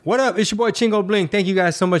What up? It's your boy Chingo Bling. Thank you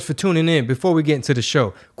guys so much for tuning in. Before we get into the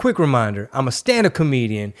show, quick reminder, I'm a stand-up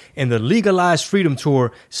comedian and the Legalized Freedom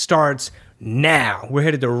Tour starts now. We're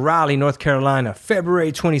headed to Raleigh, North Carolina,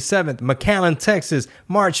 February 27th, McAllen, Texas,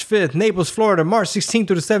 March 5th, Naples, Florida, March 16th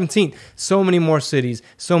through the 17th. So many more cities,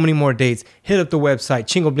 so many more dates. Hit up the website,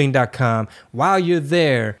 chingobling.com. While you're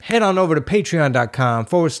there, head on over to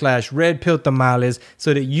patreon.com/Red Pill Tamales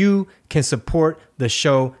so that you can support the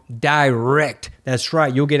show direct. That's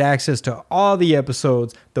right. You'll get access to all the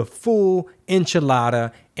episodes, the full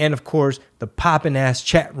enchilada, and of course, the poppin' ass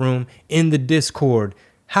chat room in the Discord.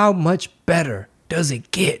 How much better does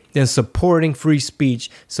it get than supporting free speech,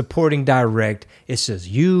 supporting direct? It's just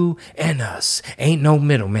you and us. Ain't no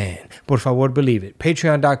middleman. Por favor, believe it.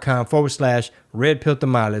 Patreon.com/Red Pill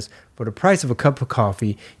Tamales. For the price of a cup of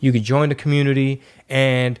coffee, you can join the community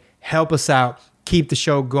and help us out. Keep the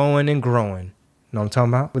show going and growing. Know what I'm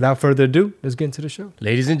talking about? Without further ado, let's get into the show.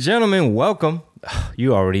 Ladies and gentlemen, welcome.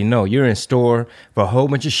 You already know you're in store for a whole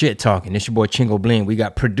bunch of shit talking. It's your boy Chingo Bling. We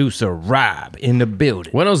got producer Rob in the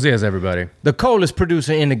building. Buenos dias, everybody. The coldest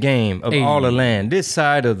producer in the game of all the land. This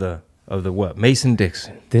side of the what?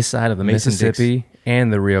 Mason-Dixon. This side of the Mississippi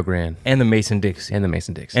and the Rio Grande. And the Mason-Dixon. And the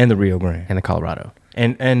Mason-Dixon. And the Rio Grande. And the Colorado.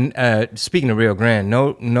 And speaking of Rio Grande,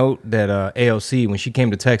 note that AOC, when she came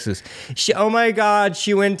to Texas, oh my God,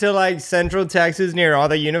 she went to like Central Texas near all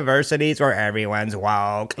the universities where everyone's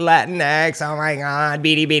woke. Latinx, oh my God,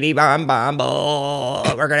 beady beady bum bum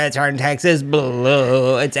boo. We're gonna turn Texas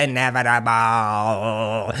blue. It's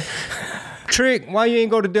inevitable. Trick, why you ain't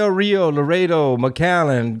go to Del Rio, Laredo,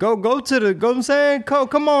 McAllen? Go to the, go I'm saying?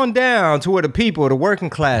 Come on down to where the people, the working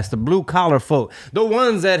class, the blue collar folk, the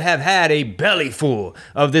ones that have had a belly full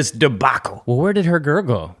of this debacle. Well, where did her girl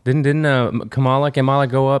go? Didn't Kamala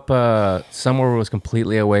go up somewhere where it was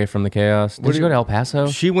completely away from the chaos? Did she go to El Paso?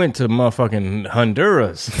 She went to motherfucking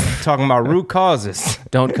Honduras, talking about root causes.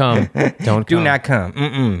 Don't come. Do not come.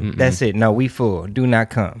 Mm-mm. That's it. No, we full. Do not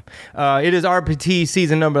come. It is RPT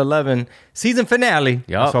season number 11. Season finale. Yep.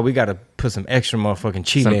 That's why we got to put some extra motherfucking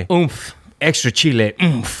chile. Some oomph. Extra chile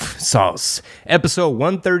oomph sauce. Episode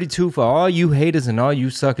 132 for all you haters and all you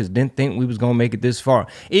suckers didn't think we was going to make it this far.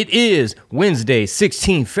 It is Wednesday,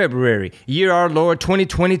 16 February, year our Lord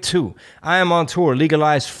 2022. I am on tour,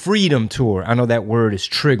 Legalized Freedom Tour. I know that word is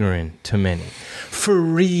triggering to many.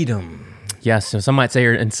 Freedom. Yes, so some might say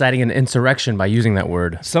you're inciting an insurrection by using that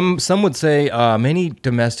word. Some would say many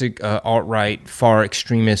domestic alt-right far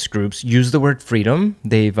extremist groups use the word freedom.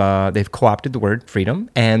 They've co-opted the word freedom,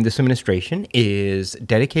 and this administration is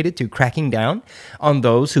dedicated to cracking down on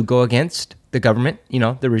those who go against the government,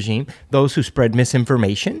 the regime, those who spread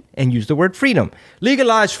misinformation and use the word freedom.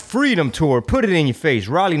 Legalized Freedom Tour, put it in your face.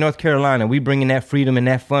 Raleigh, North Carolina, we bringing that freedom and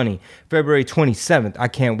that funny. February 27th, I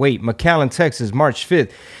can't wait. McAllen, Texas, March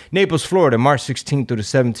 5th. Naples, Florida, March 16th through the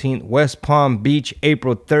 17th. West Palm Beach,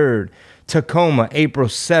 April 3rd. Tacoma, April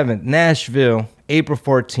 7th. Nashville, April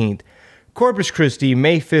 14th. Corpus Christi,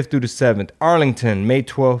 May 5th through the 7th. Arlington, May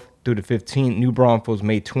 12th through the 15th. New Braunfels,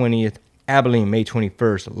 May 20th. Abilene, May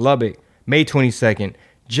 21st. Lubbock, May 22nd.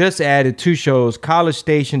 Just added 2 shows. College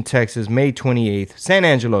Station, Texas, May 28th. San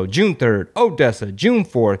Angelo, June 3rd. Odessa, June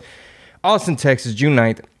 4th. Austin, Texas, June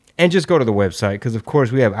 9th. And just go to the website because, of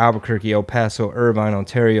course, we have Albuquerque, El Paso, Irvine,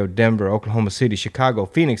 Ontario, Denver, Oklahoma City, Chicago,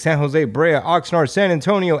 Phoenix, San Jose, Brea, Oxnard, San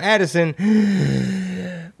Antonio, Addison.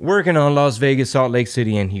 Working on Las Vegas, Salt Lake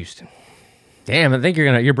City, and Houston. Damn, I think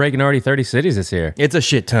you're breaking already 30 cities this year. It's a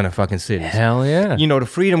shit ton of fucking cities. Hell yeah. The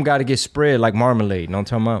freedom got to get spread like marmalade. You know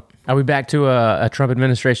what I'm talking about? Are we back to a Trump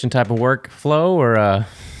administration type of workflow or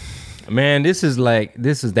Man, this is that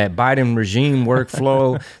Biden regime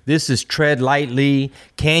workflow. This is tread lightly.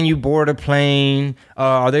 Can you board a plane?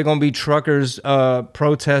 Are there going to be truckers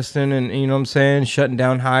protesting and, you know what I'm saying, shutting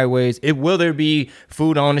down highways? Will there be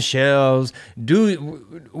food on the shelves?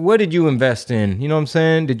 What did you invest in? You know what I'm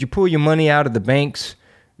saying? Did you pull your money out of the banks?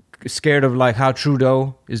 Scared of like how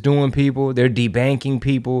Trudeau is doing people? They're debanking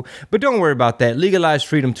people. But don't worry about that. Legalized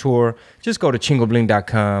Freedom Tour. Just go to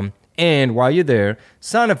chingobling.com. And while you're there,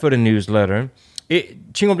 sign up for the newsletter.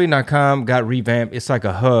 Chingobling.com got revamped. It's like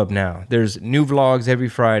a hub now. There's new vlogs every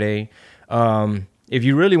Friday. If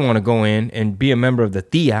you really want to go in and be a member of the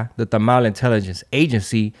TIA, the Tamale Intelligence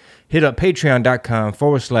Agency, hit up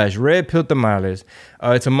patreon.com/Red Pill Tamales.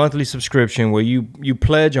 It's a monthly subscription where you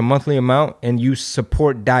pledge a monthly amount and you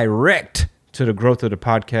support direct to the growth of the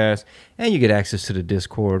podcast, and you get access to the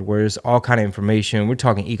Discord where there's all kind of information. We're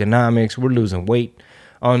talking economics. We're losing weight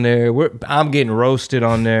on there. I'm getting roasted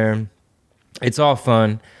on there. It's all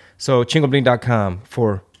fun. So chingobling.com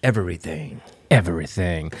for everything.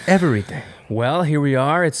 everything. Everything. Well, here we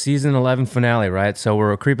are. It's season 11 finale, right? So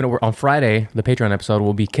we're on Friday, the Patreon episode,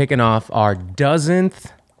 we'll be kicking off our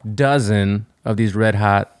dozenth dozen of these red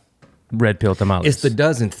hot red pill tamales. It's the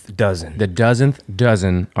dozenth dozen. The dozenth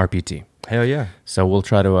dozen RPT. Hell yeah. So we'll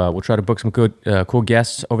try to book some good, cool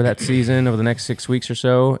guests over that season, over the next 6 weeks or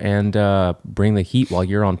so, and bring the heat while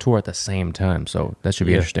you're on tour at the same time. So that should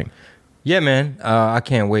be interesting. Yeah, man. I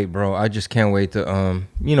can't wait, bro. I just can't wait to,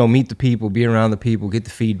 meet the people, be around the people, get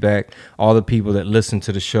the feedback. All the people that listen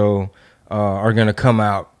to the show are gonna come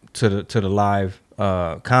out to the live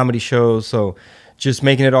comedy shows. So just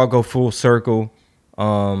making it all go full circle.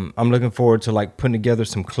 I'm looking forward to like putting together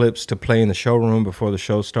some clips to play in the showroom before the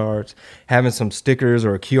show starts, having some stickers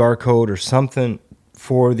or a QR code or something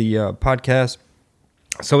for the podcast.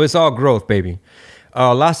 So it's all growth, baby.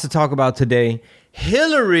 Lots to talk about today.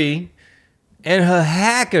 Hillary and her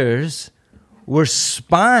hackers were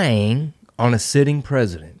spying on a sitting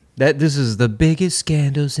president. This is the biggest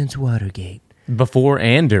scandal since Watergate. Before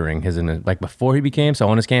and during before he became, so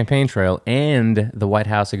on his campaign trail, and the White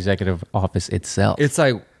House Executive Office itself. It's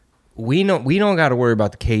like we don't got to worry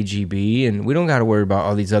about the KGB, and we don't got to worry about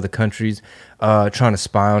all these other countries trying to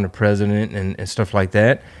spy on the president and stuff like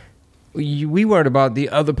that. We worried about the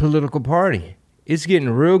other political party. It's getting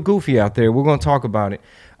real goofy out there. We're going to talk about it.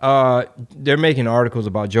 They're making articles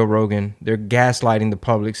about Joe Rogan. They're gaslighting the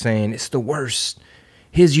public, saying it's the worst.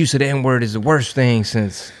 His use of the N-word is the worst thing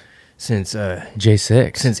since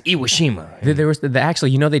J6, since Iwo Jima. There was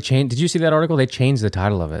actually, they changed. Did you see that article? They changed the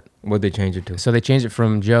title of it. What'd they change it to? So they changed it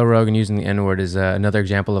from Joe Rogan using the N-word as another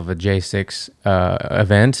example of a J6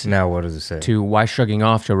 event. Now what does it say? To why shrugging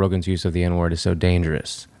off Joe Rogan's use of the N-word is so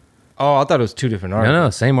dangerous. Oh, I thought it was two different articles. No,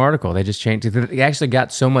 same article. They just changed it. They actually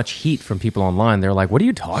got so much heat from people online. They're like, what are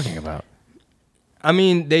you talking about? I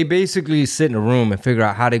mean, they basically sit in a room and figure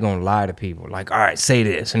out how they're going to lie to people. Like, all right, say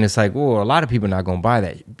this. And it's like, well, a lot of people are not going to buy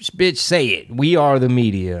that. Bitch, say it. We are the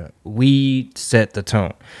media. We set the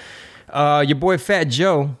tone. Your boy Fat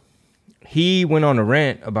Joe, he went on a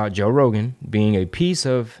rant about Joe Rogan being a piece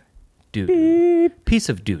of doo-doo. Piece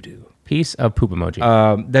of doo-doo. Piece of poop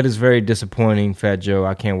emoji. That is very disappointing, Fat Joe.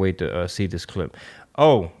 I can't wait to see this clip.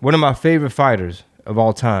 Oh, one of my favorite fighters of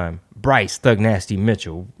all time, Bryce Thug Nasty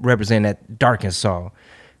Mitchell, representing that Arkansas,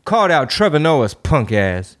 called out Trevor Noah's punk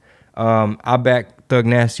ass. I back Thug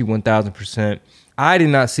Nasty 1,000%. I did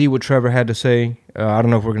not see what Trevor had to say. I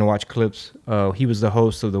don't know if we're going to watch clips. He was the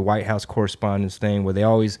host of the White House Correspondents thing where they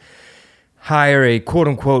always hire a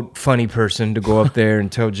quote-unquote funny person to go up there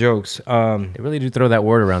and tell jokes. They really do throw that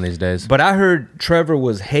word around these days. But I heard Trevor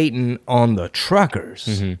was hating on the truckers.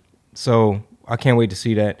 Mm-hmm. So I can't wait to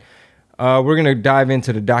see that. We're going to dive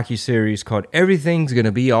into the docuseries called Everything's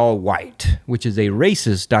Gonna Be All White, which is a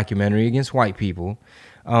racist documentary against white people.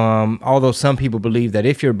 Although some people believe that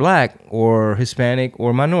if you're black or Hispanic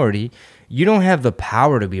or minority, you don't have the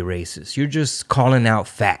power to be racist. You're just calling out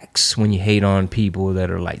facts when you hate on people that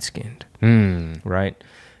are light-skinned. Right?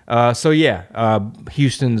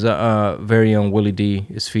 Houston's very own Willie D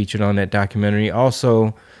is featured on that documentary.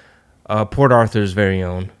 Also, Port Arthur's very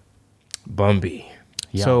own Bumby.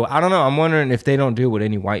 Yeah. So I don't know. I'm wondering if they don't deal with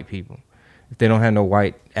any white people, if they don't have no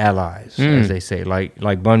white allies, as they say,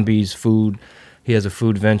 like Bun B's food. He has a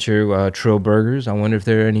food venture, Trill Burgers. I wonder if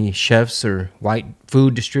there are any chefs or white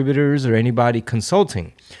food distributors or anybody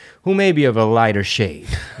consulting who may be of a lighter shade,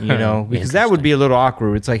 because that would be a little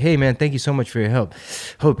awkward. It's like, hey man, thank you so much for your help.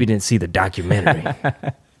 Hope you didn't see the documentary.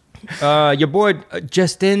 Your boy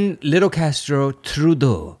Justin Little Castro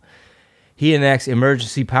Trudeau. He enacts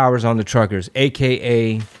emergency powers on the truckers,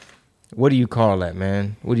 a.k.a., what do you call that,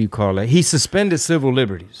 man? What do you call that? He suspended civil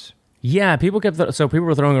liberties. Yeah, people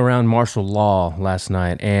were throwing around martial law last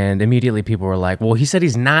night, and immediately people were like, well, he said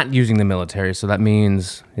he's not using the military, so that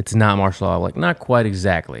means it's not martial law. Like, not quite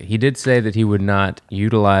exactly. He did say that he would not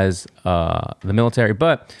utilize the military,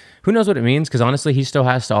 but who knows what it means? Because honestly, he still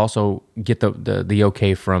has to also get the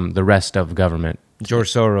okay from the rest of government.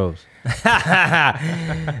 George Soros.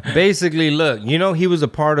 Basically, look, he was a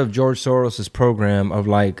part of George Soros's program of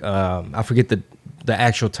I forget the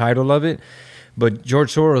actual title of it, but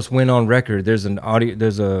George Soros went on record. There's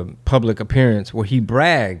a public appearance where he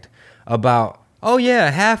bragged about, oh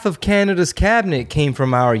yeah, half of Canada's cabinet came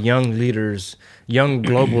from our young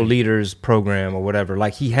global leaders program or whatever.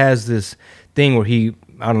 Like he has this thing where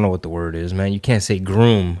I don't know what the word is, man. You can't say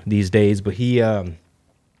groom these days, but he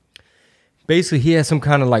basically he has some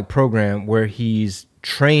kind of program where he's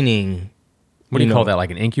training. What do you call that?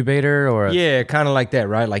 Like an incubator or? Yeah, kind of like that,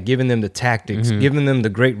 right? Like giving them the tactics, giving them the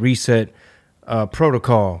Great Reset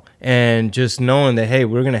protocol, and just knowing that, hey,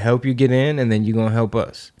 we're gonna help you get in, and then you're gonna help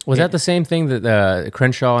us. Was that the same thing that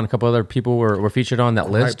Crenshaw and a couple other people were featured on that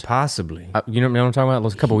list? Quite possibly. You know what I'm talking about? It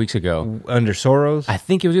was a couple weeks ago. Under Soros? I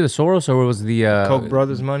think it was either Soros or it was the Koch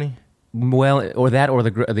brothers' money? Well, or that, or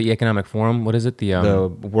the Economic Forum. What is it? The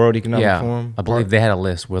World Economic Forum? I believe they had a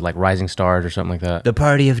list with like rising stars or something like that. The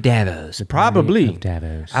Party of Davos. Probably. Of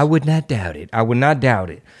Davos. I would not doubt it. I would not doubt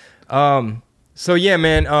it. So yeah,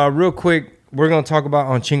 man, real quick, we're going to talk about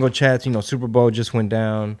on Chingo Chats, Super Bowl just went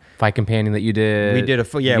down. Fight companion that you did. We did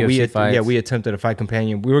we attempted a fight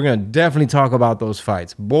companion. We were going to definitely talk about those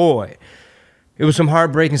fights. Boy, it was some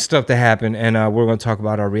heartbreaking stuff that happened, and we're going to talk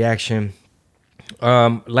about our reaction.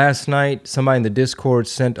 Last night, somebody in the Discord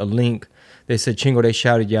sent a link. They said, Chingo, they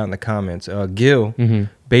shouted you out in the comments. Gil,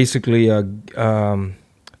 basically, I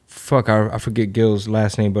forget Gil's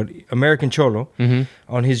last name, but American Cholo,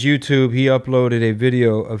 on his YouTube, he uploaded a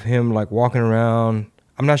video of him like walking around.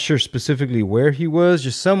 I'm not sure specifically where he was,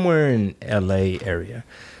 just somewhere in LA area.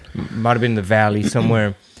 Might have been in the valley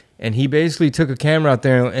somewhere. And he basically took a camera out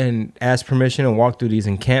there and asked permission and walked through these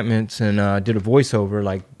encampments and did a voiceover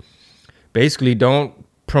like, basically, don't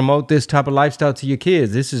promote this type of lifestyle to your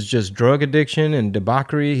kids. This is just drug addiction and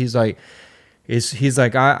debauchery. He's like,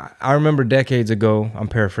 I remember decades ago, I'm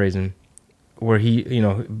paraphrasing, where he,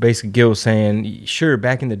 basically Gil was saying, sure,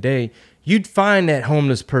 back in the day, you'd find that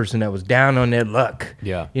homeless person that was down on their luck.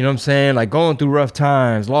 Yeah. You know what I'm saying? Like going through rough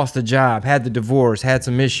times, lost a job, had the divorce, had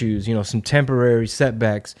some issues, some temporary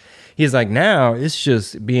setbacks. He's like, now it's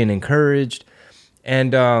just being encouraged.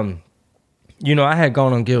 And, I had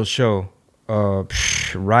gone on Gil's show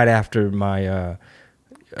right after my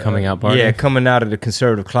coming out party. Yeah, coming out of the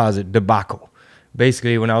conservative closet debacle.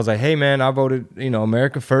 Basically, when I was like, hey man, I voted,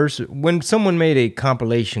 America first. When someone made a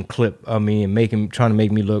compilation clip of me and trying to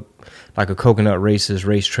make me look like a coconut racist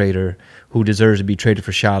race traitor who deserves to be traded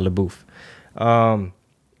for Shia LaBeouf.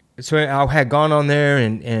 So I had gone on there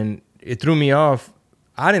and it threw me off.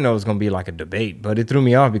 I didn't know it was going to be like a debate, but it threw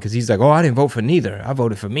me off because he's like, oh, I didn't vote for neither. I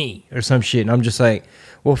voted for me or some shit. And I'm just like,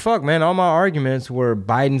 well, fuck, man. All my arguments were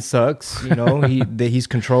Biden sucks. He's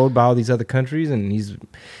controlled by all these other countries and he's,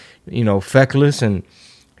 feckless and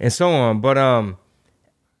so on. But,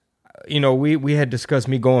 we had discussed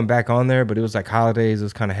me going back on there, but it was like holidays. It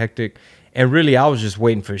was kind of hectic. And really, I was just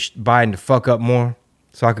waiting for Biden to fuck up more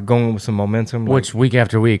so I could go in with some momentum. Which week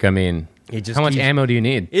after week, I mean... How much ammo do you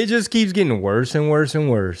need? It just keeps getting worse and worse and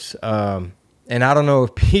worse. And I don't know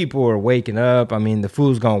if people are waking up. I mean, the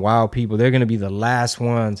fool's gone wild people. They're going to be the last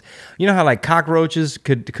ones. You know how like cockroaches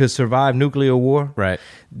could survive nuclear war? Right.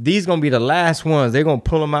 These going to be the last ones. They're going to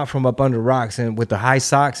pull them out from up under rocks and with the high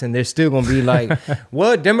socks. And they're still going to be like,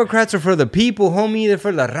 what? Democrats are for the people, homie. They're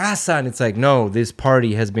for la raza. And it's like, no, this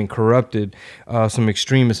party has been corrupted. Some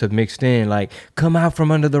extremists have mixed in. Like, come out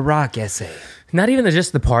from under the rock, essay. Not even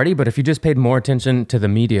just the party, but if you just paid more attention to the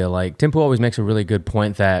media, like Tim Pool always makes a really good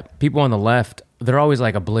point that people on the left, they're always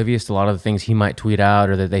like oblivious to a lot of the things he might tweet out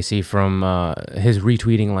or that they see from his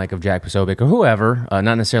retweeting like of Jack Posobiec or whoever,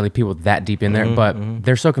 not necessarily people that deep in there, but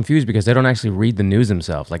they're so confused because they don't actually read the news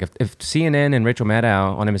themselves. Like if CNN and Rachel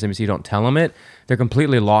Maddow on MSNBC don't tell them it, they're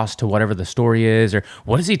completely lost to whatever the story is or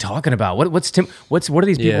what is he talking about? What are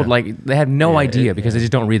these people like? They have no idea because they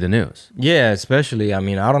just don't read the news. Yeah, especially, I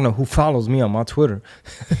mean, I don't know who follows me on my Twitter,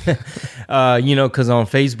 because on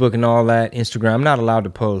Facebook and all that, Instagram, I'm not allowed to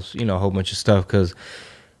post, a whole bunch of stuff because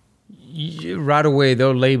right away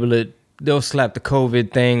they'll label it, they'll slap the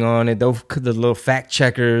COVID thing on it, the little fact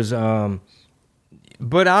checkers.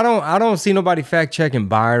 But I don't see nobody fact checking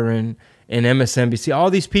Byron and MSNBC, all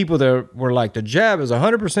these people that were like, the jab is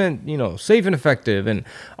 100%, safe and effective, and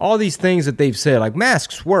all these things that they've said, like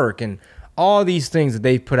masks work, and all these things that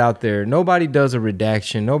they've put out there. Nobody does a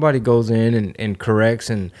redaction. Nobody goes in and corrects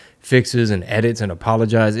and fixes and edits and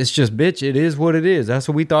apologizes. It's just, bitch, it is what it is. That's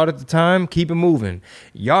what we thought at the time. Keep it moving.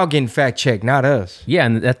 Y'all getting fact checked, not us. Yeah,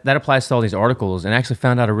 and that applies to all these articles. And I actually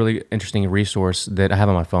found out a really interesting resource that I have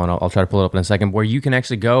on my phone. I'll try to pull it up in a second, where you can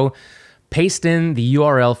actually go paste in the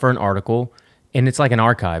URL for an article, and it's like an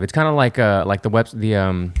archive. It's kind of like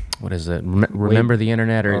what is it? Remember the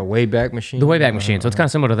internet or Wayback Machine? The Wayback Machine. So it's kind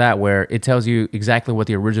of similar to that, where it tells you exactly what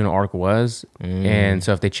the original article was, and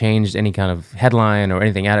so if they changed any kind of headline or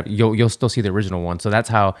anything out of it, you'll still see the original one. So that's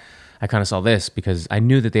how I kind of saw this, because I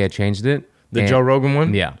knew that they had changed it. The Joe Rogan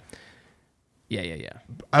one? Yeah.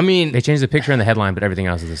 I mean, they changed the picture and the headline, but everything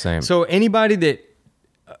else is the same. So anybody that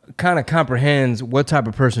kind of comprehends what type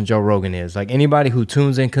of person Joe Rogan is, like anybody who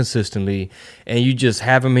tunes in consistently and you just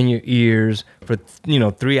have him in your ears for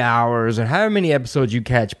 3 hours or however many episodes you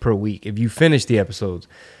catch per week, if you finish the episodes,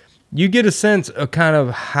 you get a sense of kind of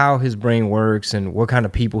how his brain works and what kind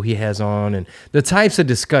of people he has on and the types of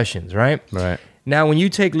discussions, right? Right. Now, when you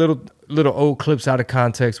take little old clips out of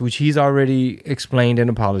context, which he's already explained and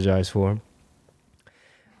apologized for,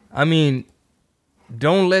 I mean,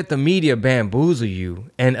 don't let the media bamboozle you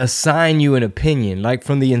and assign you an opinion. Like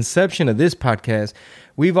from the inception of this podcast,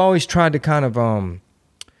 we've always tried to kind of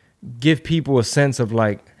give people a sense of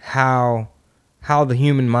like how the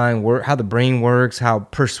human mind works, how the brain works, how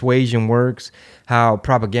persuasion works, how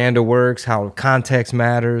propaganda works, how context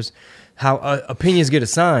matters, how opinions get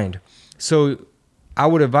assigned. So I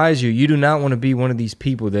would advise you do not want to be one of these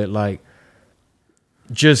people that like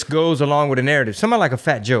just goes along with a narrative. Somebody like a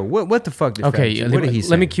Fat Joe. What the fuck did Fat Joe? What did he say?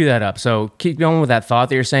 Let me cue that up. So keep going with that thought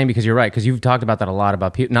that you're saying, because you're right, because you've talked about that a lot,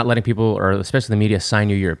 about not letting people, or especially the media, assign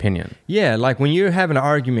you your opinion. Yeah, like when you're having an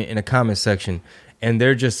argument in a comment section and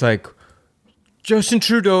they're just like, Justin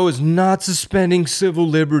Trudeau is not suspending civil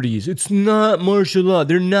liberties. It's not martial law.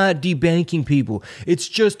 They're not debanking people. It's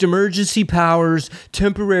just emergency powers,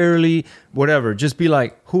 temporarily, whatever. Just be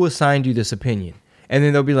like, who assigned you this opinion? And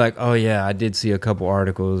then they'll be like, oh, yeah, I did see a couple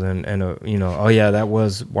articles and oh, yeah, that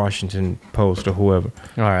was Washington Post or whoever.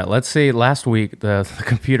 All right, let's see. Last week, the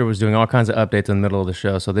computer was doing all kinds of updates in the middle of the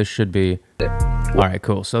show, so this should be... All right,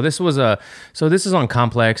 cool. So this is on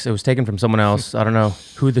Complex. It was taken from someone else. I don't know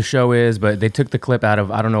who the show is, but they took the clip out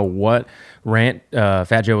of, I don't know what rant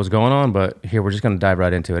Fat Joe was going on, but here, we're just going to dive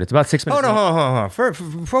right into it. It's about 6 minutes. Hold on.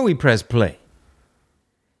 Before we press play,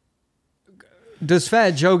 does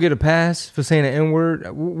Fat Joe get a pass for saying the N-word?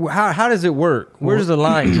 How does it work? Where's the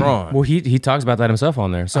line drawn? Well, he talks about that himself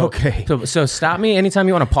on there. So, okay. So stop me anytime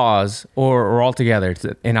you want to pause or all together,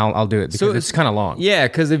 and I'll do it, because it's kind of long. Yeah,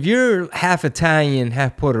 because if you're half Italian,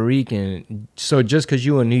 half Puerto Rican, so just because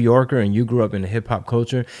you're a New Yorker and you grew up in the hip-hop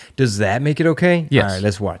culture, does that make it okay? Yes. All right,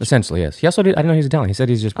 let's watch. Essentially, yes. He also did, I didn't know he's Italian. He said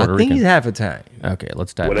he's just Puerto Rican. I think he's half Italian. Okay,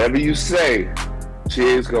 let's dive. Whatever you say,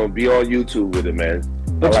 Chig's going to be on YouTube with it, man.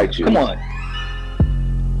 I like you. Come on.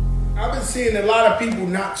 I've been seeing a lot of people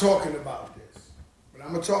not talking about this, but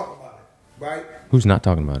I'm gonna talk about it, right? Who's not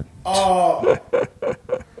talking about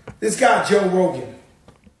it? This guy Joe Rogan.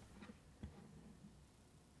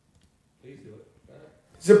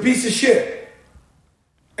 He's a piece of shit,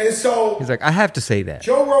 and so He's like, I have to say that.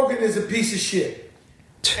 Joe Rogan is a piece of shit,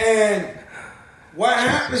 and what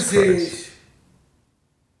happens is,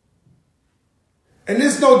 and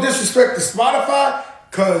there's no disrespect to Spotify,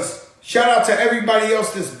 because shout out to everybody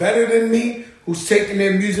else that's better than me who's taking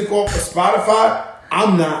their music off of Spotify.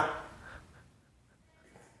 I'm not.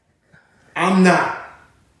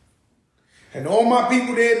 And all my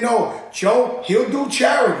people there know, Joe, he'll do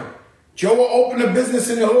charity. Joe will open a business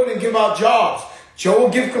in the hood and give out jobs. Joe will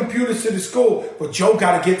give computers to the school, but Joe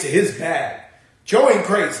got to get to his bag. Joe ain't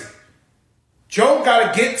crazy. Joe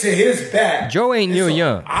got to get to his bag. Joe ain't Neil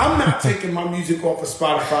Young. I'm not taking my music off of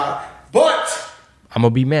Spotify, but I'm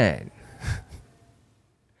going to be mad.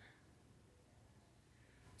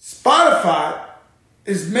 Spotify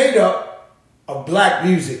is made up of black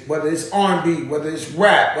music, whether it's R&B, whether it's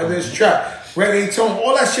rap, whether it's trap, reggaeton,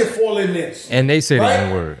 all that shit fall in this. And they say right? the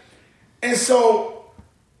N-word. And so,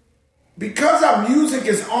 because our music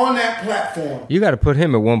is on that platform, You got to put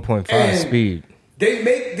him at 1.5 speed. they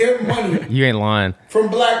make their money You ain't lying. from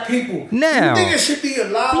black people. Now, you think it should be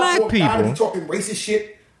allowed black for a guy to be people- talking racist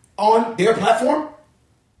shit on their platform?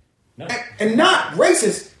 No. And not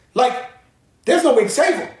racist. Like, there's no way to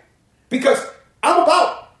save them. Because I'm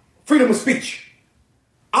about freedom of speech.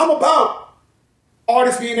 I'm about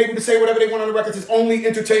artists being able to say whatever they want on the records. It's only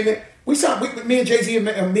entertainment. Me and Jay-Z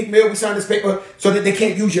and Meek Mill, we signed this paper so that they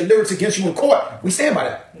can't use your lyrics against you in court. We stand by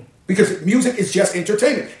that. Because music is just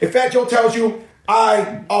entertainment. If Fat Joe tells you,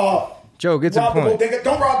 Joe gets a robbed the point. bodega,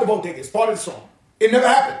 don't rob the bodega. It's part of the song. It never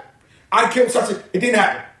happened. I killed such a... It didn't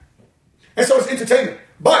happen. And so it's entertainment.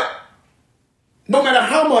 But no matter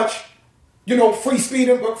how much, free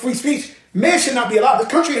speech, man should not be allowed. This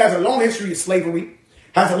country has a long history of slavery,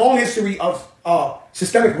 has a long history of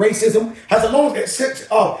systemic racism, has a long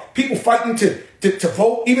people fighting to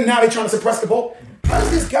vote. Even now they're trying to suppress the vote. How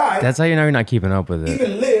does this guy That's how you know you're not keeping up with it.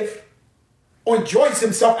 even live or enjoys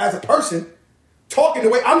himself as a person talking the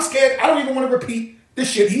way I'm scared? I don't even want to repeat the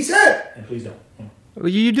shit he said. And please don't. Well,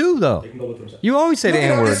 you do, though. Can go look for himself. You always say the Look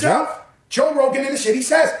at N-word, yourself. Joe. Joe Rogan and the shit he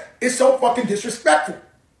says is so fucking disrespectful.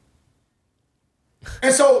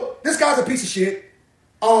 And so this guy's a piece of shit.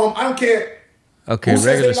 I don't care. Okay, who says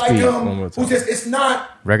regular they like speed. him, One more time. who says it's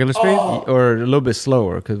not Regular speed? Or a little bit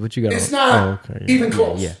slower, because what you got it's on? not Oh, okay. even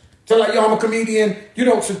close. Yeah. So like, yo, I'm a comedian.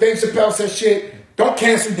 So Dave Chappelle says shit. Don't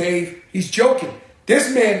cancel Dave. He's joking.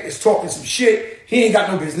 This man is talking some shit he ain't got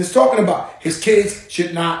no business talking about. His kids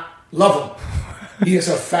should not love him. He is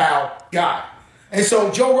a foul guy. And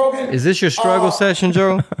so Joe Rogan. Is this your struggle session,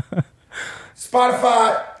 Joe?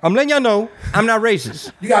 Spotify. I'm letting y'all know I'm not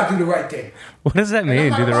racist. You gotta do the right thing. What does that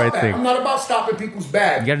mean? Do the right thing. I'm not about stopping people's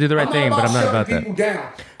bag. You gotta do the right thing, but I'm not about that. People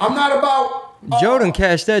down. I'm not about Joe done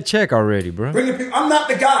cashed that check already, bro. bringing people. I'm not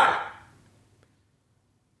the guy.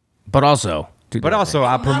 But also,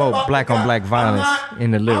 I promote black on black violence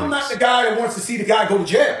in the lyrics. I'm not the guy that wants to see the guy go to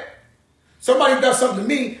jail. Somebody does something to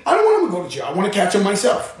me, I don't want him to go to jail. I want to catch him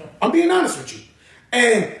myself. I'm being honest with you.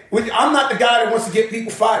 And I'm not the guy that wants to get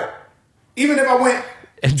people fired. Even if I went.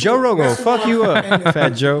 And Joe Rogan will fuck you up,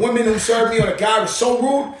 Fat Joe. Women who served me or the guy was so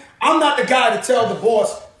rude, I'm not the guy to tell the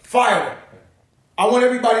boss, fire him. I want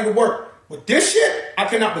everybody to work. With this shit, I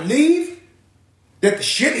cannot believe that the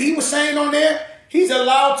shit he was saying on there, he's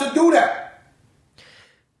allowed to do that.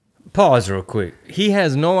 Pause real quick. He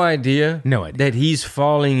has no idea idea that he's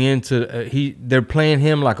falling into they're playing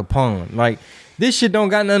him like a pawn. Like, this shit don't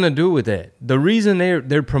got nothing to do with that. The reason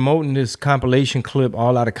they're promoting this compilation clip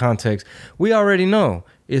all out of context, we already know.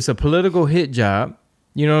 It's a political hit job.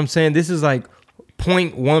 You know what I'm saying? This is like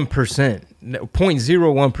 0.1%,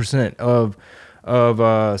 0.01%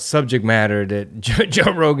 of subject matter that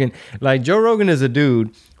Joe Rogan, like Joe Rogan is a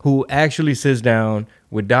dude who actually sits down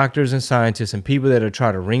with doctors and scientists and people that are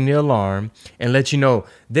trying to ring the alarm and let you know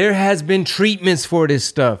there has been treatments for this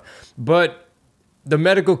stuff, but the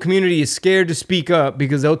medical community is scared to speak up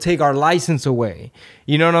because they'll take our license away.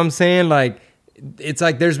 You know what I'm saying? Like, it's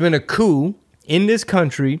like there's been a coup in this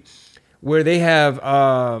country where they have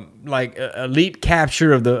like elite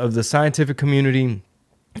capture of the scientific community,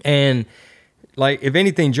 and like, if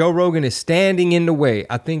anything, Joe Rogan is standing in the way.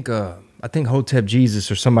 I think Hotep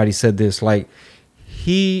Jesus or somebody said this, like,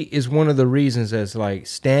 he is one of the reasons that's like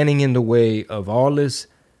standing in the way of all this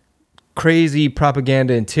crazy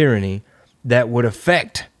propaganda and tyranny that would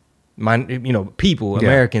affect people,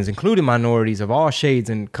 Americans, including minorities of all shades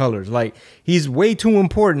and colors. Like, he's way too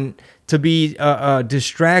important to be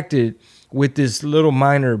distracted with this little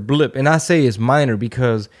minor blip. And I say it's minor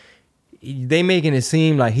because they making it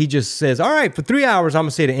seem like he just says, all right, for 3 hours, I'm going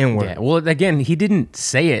to say the N-word. Yeah, well, again, he didn't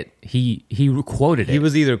say it. He quoted it. He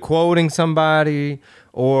was either quoting somebody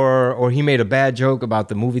or he made a bad joke about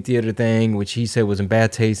the movie theater thing, which he said was in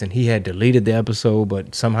bad taste, and he had deleted the episode,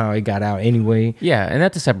 but somehow it got out anyway. Yeah, and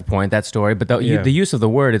that's a separate point, that story. But the use of the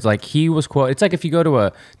word, it's like he was quote. It's like if you go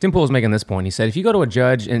to Tim Pool was making this point. He said if you go to a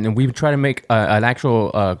judge and we try to make an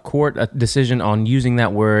actual court decision on using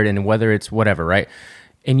that word and whether it's whatever, right?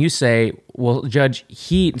 And you say, well, Judge,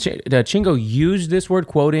 Chingo used this word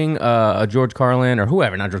quoting George Carlin or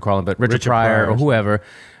whoever, not George Carlin, but Richard Pryor or whoever,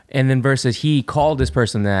 and then versus he called this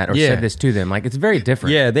person that or said this to them. Like, it's very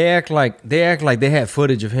different. Yeah, they act like they had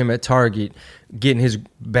footage of him at Target getting his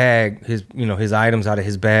bag, his items out of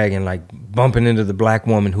his bag and like bumping into the black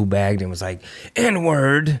woman who bagged him, was like,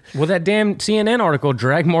 N-word. Well, that damn CNN article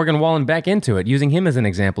dragged Morgan Wallen back into it, using him as an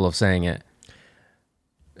example of saying it.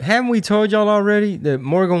 Haven't we told y'all already that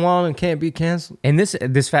Morgan Wallen can't be canceled? And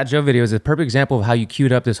this Fat Joe video is a perfect example of how you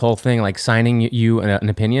queued up this whole thing, like signing you an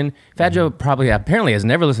opinion. Fat Joe apparently has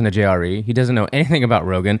never listened to JRE. He doesn't know anything about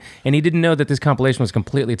Rogan, and he didn't know that this compilation was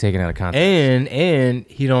completely taken out of context. And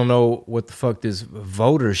he don't know what the fuck this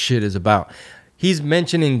voter shit is about. He's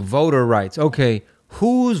mentioning voter rights. Okay,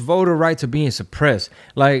 whose voter rights are being suppressed?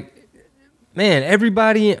 Like, man,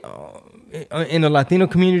 everybody in the Latino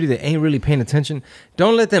community that ain't really paying attention,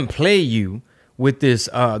 don't let them play you with this,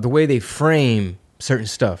 the way they frame certain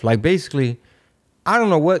stuff. Like, basically, I don't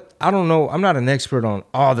know. I'm not an expert on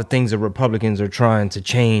all the things that Republicans are trying to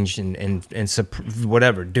change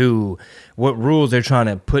and do, what rules they're trying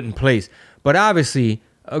to put in place. But obviously,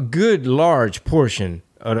 a good large portion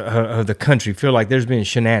of the country feel like there's been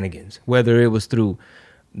shenanigans, whether it was through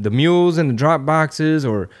the mules and the drop boxes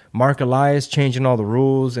or Mark Elias changing all the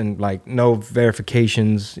rules and like no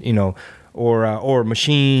verifications, or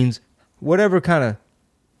machines, whatever kind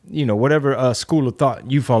of, whatever school of thought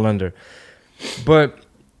you fall under. But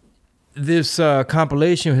this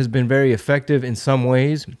compilation has been very effective in some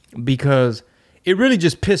ways because it really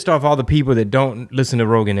just pissed off all the people that don't listen to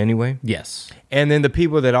Rogan anyway. Yes. And then the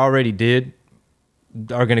people that already did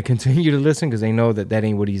are going to continue to listen because they know that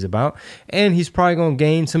ain't what he's about. And he's probably going to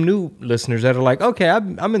gain some new listeners that are like, okay,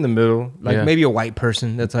 I'm in the middle. Like maybe a white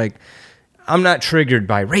person that's like, I'm not triggered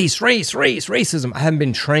by racism. I haven't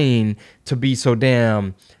been trained to be so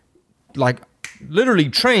damn, like, literally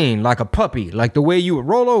trained like a puppy, like the way you would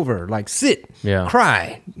roll over, like sit,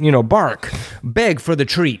 cry, bark, beg for the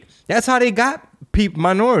treat. That's how they got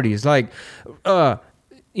minorities. Like,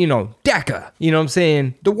 DACA. You know what I'm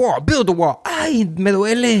saying? The wall, build the wall. Ay, me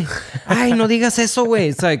duele. Ay, no digas eso, güey.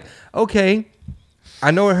 It's like, okay,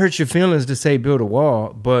 I know it hurts your feelings to say build a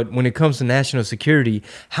wall, but when it comes to national security,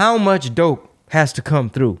 how much dope has to come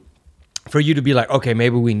through for you to be like, okay,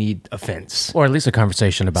 maybe we need a fence Or at least a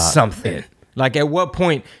conversation about something? Like, at what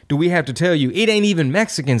point do we have to tell you it ain't even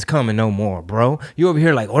Mexicans coming no more, bro? You over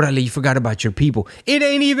here like, orale, you forgot about your people. It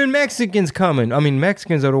ain't even Mexicans coming. I mean,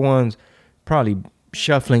 Mexicans are the ones probably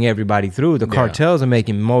shuffling everybody through. The cartels are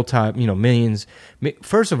making millions.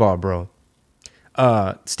 First of all, bro,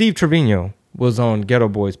 Steve Trevino was on Ghetto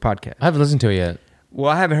Boys podcast. I haven't listened to it yet.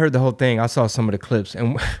 Well, I haven't heard the whole thing. I saw some of the clips,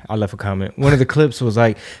 and I left a comment. One of the clips was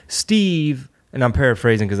like, Steve, and I'm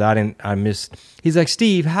paraphrasing because I missed. He's like,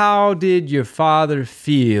 Steve, how did your father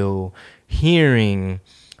feel hearing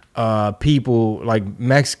people like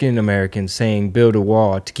Mexican Americans saying build a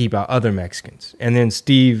wall to keep out other Mexicans? And then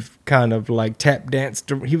Steve kind of like tap danced.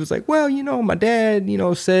 He was like, well, my dad,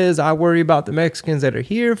 says I worry about the Mexicans that are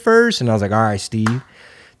here first. And I was like, all right, Steve,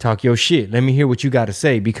 talk your shit. Let me hear what you got to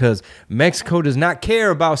say, because Mexico does not care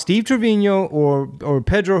about Steve Trevino or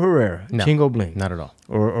Pedro Herrera, No, Chingo Bling. not at all.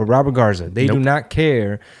 Or Robert Garza. They do not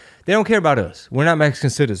care. They don't care about us. We're not Mexican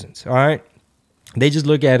citizens, all right? They just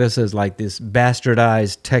look at us as like this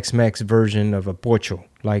bastardized Tex-Mex version of a pocho.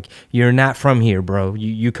 Like, you're not from here, bro.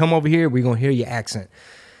 You come over here, we're going to hear your accent.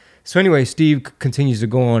 So anyway, Steve continues to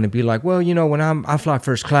go on and be like, well, when I fly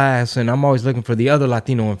first class, and I'm always looking for the other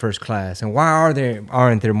Latino in first class. And why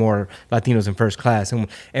aren't there more Latinos in first class?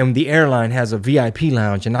 And the airline has a VIP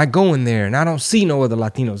lounge, and I go in there, and I don't see no other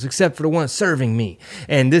Latinos except for the one serving me.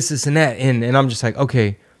 And this and that. And I'm just like,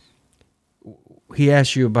 okay. He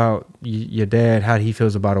asked you about your dad, how he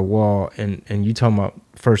feels about a wall, and you talking about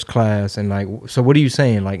first class, and like, so what are you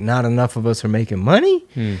saying? Like, not enough of us are making money?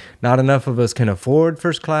 Not enough of us can afford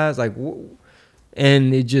first class? Like,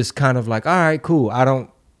 and it just kind of like, all right, cool.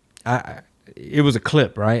 It was a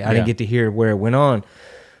clip, right? I didn't get to hear where it went on,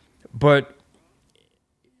 but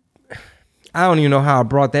I don't even know how I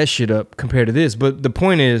brought that shit up compared to this. But the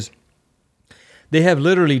point is, they have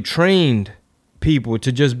literally trained people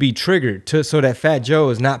to just be triggered so that Fat Joe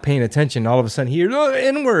is not paying attention. All of a sudden, here,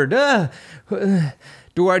 N-word.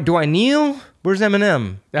 Do I kneel? Where's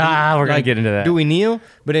Eminem? We're gonna get into that. Do we kneel?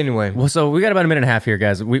 But anyway, Well, so we got about a minute and a half here,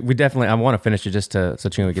 guys. We definitely, I want to finish it just so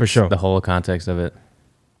Chingo gets sure. the whole context of it.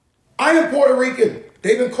 I am Puerto Rican.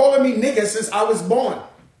 They've been calling me nigga since I was born.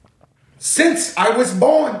 Since I was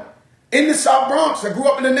born in the South Bronx. I grew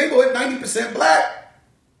up in a neighborhood 90% black.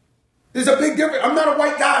 There's a big difference. I'm not a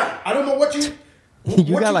white guy. I don't know what you...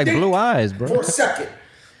 you got like blue eyes, bro. For a second.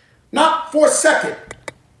 Not for a second.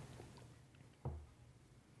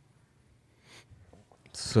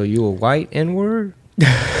 So you a white N-word?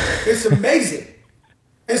 It's amazing.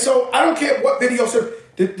 And so I don't care what video, sir.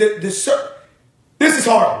 This is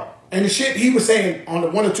horrible. And the shit he was saying on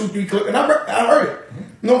the 1 or 2, 3 clip, and I heard it.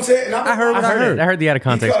 You know what I'm saying? And I heard what I heard. I heard the out of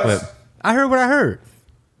context Because clip. I heard what I heard.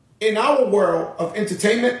 in our world of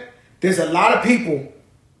entertainment, there's a lot of people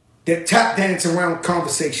that tap dance around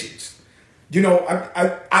conversations.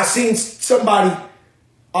 I seen somebody,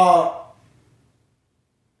 I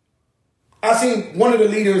seen one of the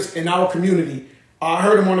leaders in our community. I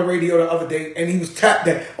heard him on the radio the other day, and he was tapped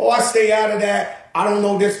that, I stay out of that. I don't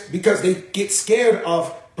know this, because they get scared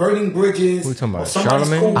of burning bridges. What are you talking about, or somebody's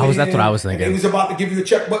Charlamagne? cool with That's what him, I was and thinking. He was about to give you a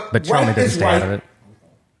check, but But right Charlie doesn't is stay right. out of it.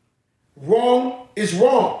 Wrong is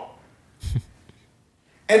wrong.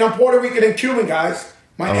 And I'm Puerto Rican and Cuban, guys.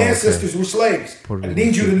 My ancestors were slaves. Puerto I Rican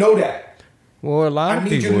need you to know that. Well, a lot of I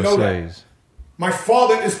need you people to were know slaves. that. My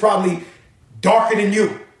father is probably darker than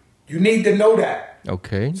you. You need to know that.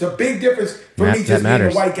 Okay. It's a big difference for That- me that just being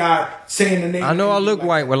matters. a white guy saying the name. I know I look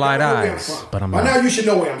white with light I know where I'm eyes, from. but I'm By not. now you should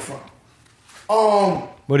know where I'm from.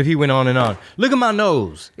 What if he went on and on? Look at my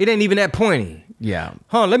nose. It ain't even that pointy. Yeah.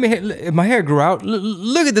 Huh, my hair grew out.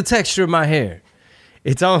 Look at the texture of my hair.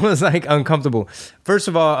 It's almost like uncomfortable. First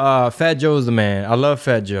of all, Fat Joe is the man. I love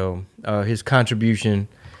Fat Joe. His contribution.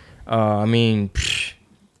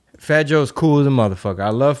 Fat Joe's cool as a motherfucker. I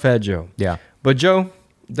love Fat Joe. Yeah. But Joe,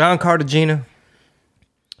 Don Cartagena,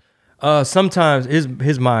 sometimes,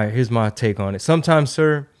 here's my take on it. Sometimes,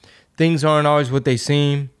 sir, things aren't always what they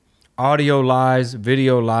seem. Audio lies,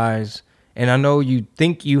 video lies. And I know you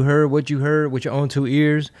think you heard what you heard with your own 2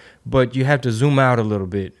 ears, but you have to zoom out a little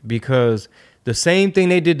bit, because the same thing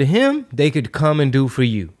they did to him, they could come and do for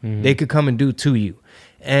you. Mm-hmm. They could come and do to you.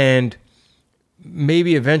 And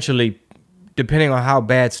maybe eventually, depending on how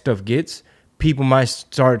bad stuff gets, people might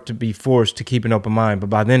start to be forced to keep an open mind, but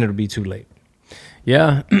by then it'll be too late.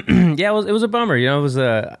 Yeah. Yeah, it was a bummer. It was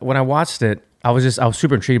when I watched it, I was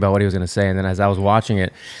super intrigued by what he was going to say. And then as I was watching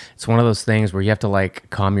it, it's one of those things where you have to like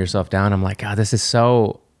calm yourself down. I'm like, God, this is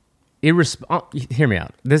so hear me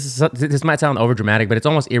out. This might sound overdramatic, but it's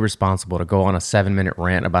almost irresponsible to go on a 7-minute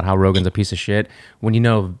rant about how Rogan's a piece of shit when you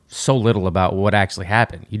know so little about what actually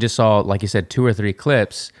happened. You just saw, like you said, 2 or 3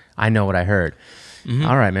 clips. I know what I heard. Mm-hmm.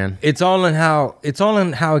 All right, man. It's all in how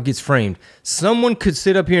it gets framed. Someone could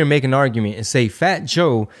sit up here and make an argument and say Fat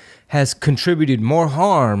Joe has contributed more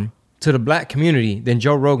harm to the black community than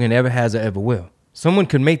Joe Rogan ever has or ever will. Someone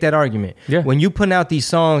could make that argument. Yeah. When you put out these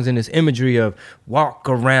songs and this imagery of walk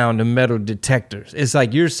around the metal detectors, it's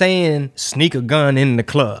like you're saying sneak a gun in the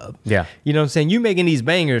club. Yeah. You know what I'm saying? You making these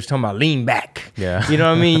bangers talking about lean back. Yeah. You know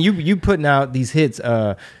what I mean? You putting out these hits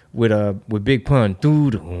with Big Pun,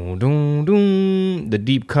 the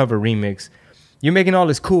deep cover remix. You're making all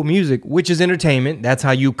this cool music, which is entertainment. That's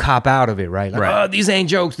how you cop out of it, right? Like, right. Oh, these ain't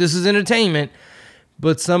jokes. This is entertainment.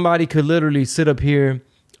 But somebody could literally sit up here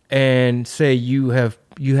and say you have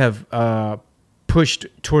pushed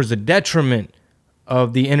towards the detriment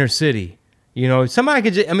of the inner city. You know, somebody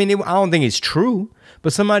could I don't think it's true,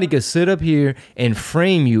 but somebody could sit up here and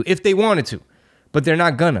frame you if they wanted to, but they're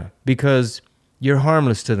not gonna, because you're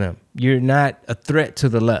harmless to them. You're not a threat to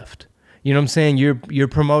the left. You know what I'm saying? You're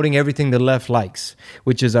promoting everything the left likes,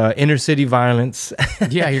 which is inner city violence.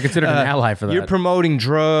 Yeah, you're considered an ally for that. You're promoting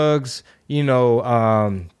drugs,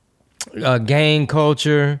 gang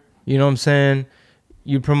culture. You know what I'm saying?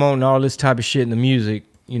 You're promoting all this type of shit in the music.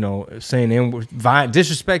 Saying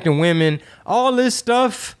disrespecting women, all this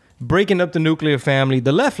stuff, breaking up the nuclear family.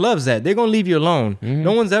 The left loves that. They're gonna leave you alone. Mm-hmm.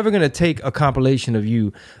 No one's ever gonna take a compilation of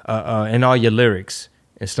you and all your lyrics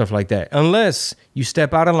and stuff like that, unless you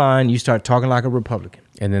step out of line, you start talking like a Republican.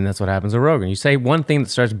 And then that's what happens with Rogan. You say one thing that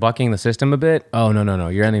starts bucking the system a bit. Oh, no.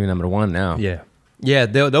 You're enemy number 1 now. Yeah.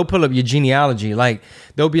 They'll pull up your genealogy. Like,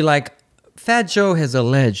 they'll be like, Fat Joe has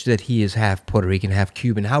alleged that he is half Puerto Rican, half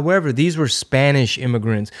Cuban. However, these were Spanish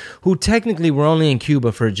immigrants who technically were only in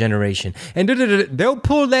Cuba for a generation. And they'll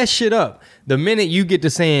pull that shit up the minute you get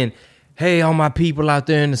to saying, hey, all my people out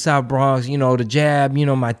there in the South Bronx, the jab,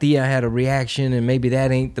 my tia had a reaction and maybe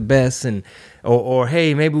that ain't the best. And or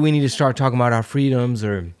hey, maybe we need to start talking about our freedoms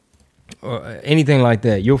or anything like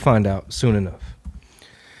that. You'll find out soon enough.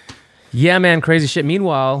 Yeah, man, crazy shit.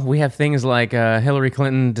 Meanwhile, we have things like Hillary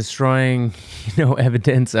Clinton destroying,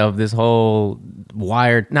 evidence of this whole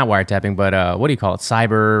not wiretapping, but what do you call it?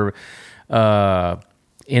 Cyber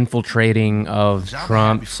infiltrating of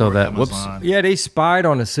Trump so that, Yeah, they spied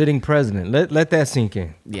on a sitting president. Let that sink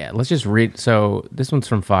in. Yeah, let's just read. So this one's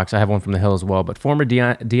from Fox. I have one from The Hill as well. But former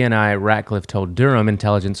DNI Ratcliffe told Durham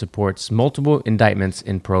intelligence supports multiple indictments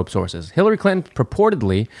in probe sources. Hillary Clinton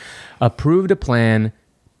purportedly approved a plan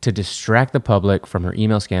to distract the public from her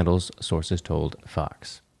email scandals, sources told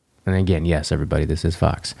Fox. And again, yes, everybody, this is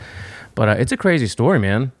Fox. But it's a crazy story,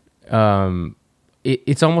 man.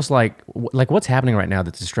 It's almost like what's happening right now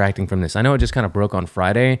that's distracting from this. I know it just kind of broke on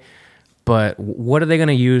Friday, but what are they going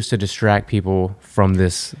to use to distract people from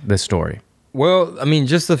this story? Well, I mean,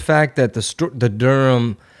 just the fact that the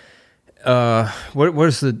Durham, what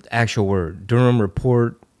is the actual word? Durham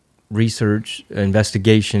report, research,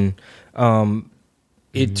 investigation.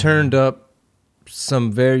 It turned up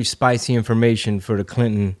some very spicy information for the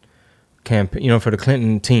Clinton campaign, for the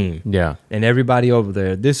Clinton team. Yeah. And everybody over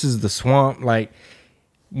there. This is the swamp. Like,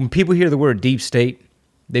 when people hear the word deep state,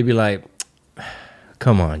 they be like,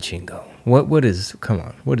 come on, Chingo. What is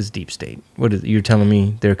deep state? You're telling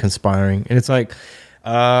me they're conspiring? And it's like,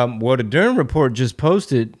 the Durham report just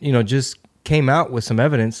posted, just came out with some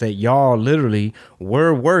evidence that y'all literally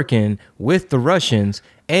were working with the Russians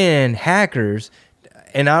and hackers.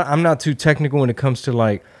 And I'm not too technical when it comes to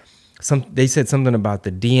like, they said something about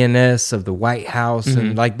the DNS of the White House,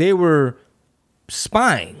 and like they were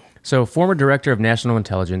spying. So former director of national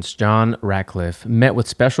intelligence John Ratcliffe met with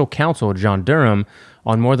special counsel John Durham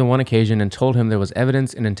on more than one occasion and told him there was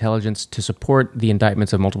evidence and intelligence to support the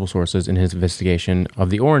indictments of multiple sources in his investigation of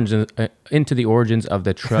the into the origins of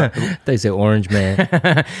the Trump. They say orange man.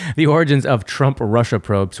 The origins of Trump-Russia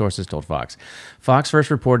probe, sources told Fox. Fox first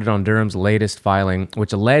reported on Durham's latest filing,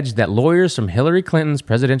 which alleged that lawyers from Hillary Clinton's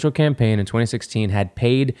presidential campaign in 2016 had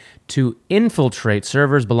paid to infiltrate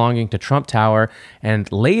servers belonging to Trump Tower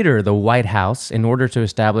and later the White House in order to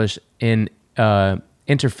establish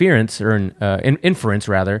inference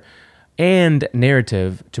rather, and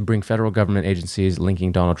narrative to bring federal government agencies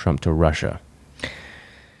linking Donald Trump to Russia.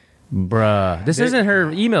 Bruh, this isn't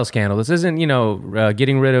her email scandal. This isn't,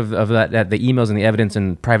 getting rid of that the emails and the evidence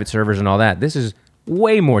and private servers and all that. This is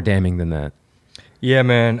way more damning than that. Yeah,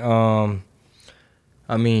 man.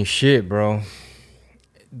 I mean, shit, bro.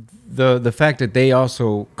 the fact that they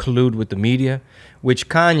also collude with the media, which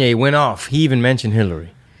Kanye went off. He even mentioned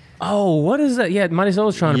Hillary. Oh, what is that? Yeah, Mighty Soul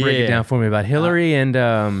was trying to break it Yeah. down for me about Hillary and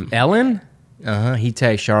Ellen. He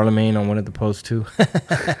tagged Charlemagne on one of the posts too.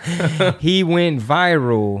 He went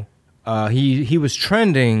viral. He was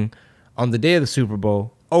trending on the day of the Super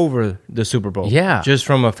Bowl over the Super Bowl. Yeah. Just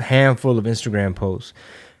from a handful of Instagram posts.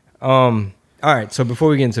 All right, so before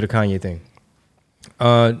we get into the Kanye thing,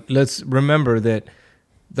 let's remember that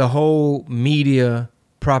the whole media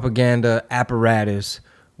propaganda apparatus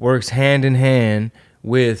works hand in hand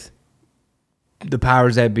with the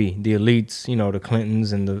powers that be, the elites, the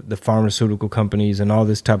Clintons and the pharmaceutical companies and all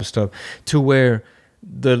this type of stuff, to where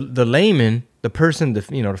the layman, the person, the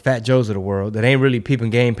Fat Joes of the world that ain't really peeping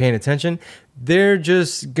game, paying attention, they're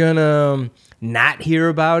just gonna not hear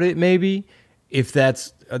about it maybe if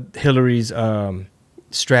that's Hillary's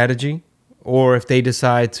strategy, or if they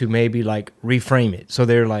decide to maybe like reframe it. So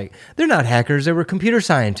they're not hackers, they were computer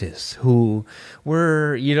scientists who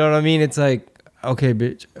were, you know what I mean? It's like, okay,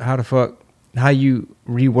 bitch, how you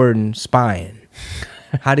rewording spying?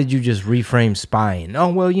 How did you just reframe spying? Oh,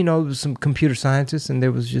 well, it was some computer scientists and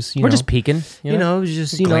there was just, We're just peeking. it was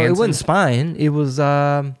just, it Glancing. wasn't spying. It was, it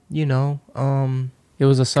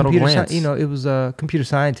was a subtle glance. it was computer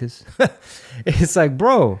scientists. It's like,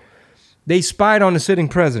 bro, they spied on the sitting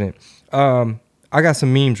president. I got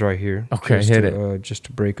some memes right here. Okay, hit it. Just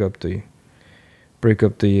to break up the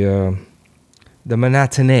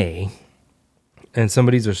monotony. And some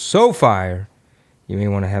of these are so fire, you may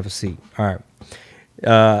want to have a seat. All right.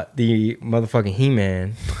 The motherfucking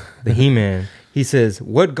He-Man, he says,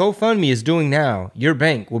 what GoFundMe is doing now, your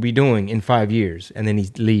bank will be doing in 5 years. And then he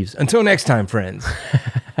leaves. Until next time, friends.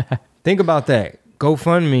 Think about that.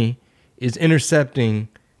 GoFundMe is intercepting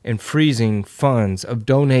and freezing funds of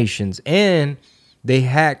donations. And they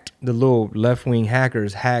hacked, the little left-wing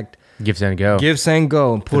hackers hacked Give, Send, Go.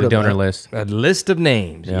 and put the up donor list. a list of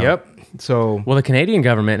names. Yeah. Yep. So Well, the Canadian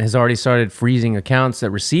government has already started freezing accounts that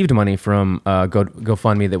received money from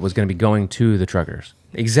GoFundMe that was going to be going to the truckers.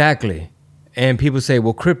 exactly. And people say,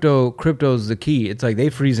 well, crypto's the key. It's like they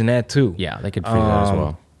freezing that too. Yeah, they could freeze that as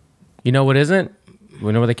well. You know what isn't?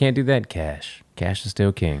 We know where they can't do that? Cash. Cash is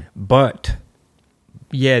still king. But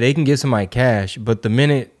yeah, they can give somebody cash, but the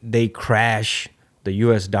minute they crash the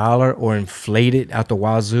US dollar or inflate it out the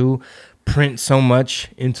wazoo, print so much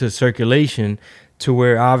into circulation to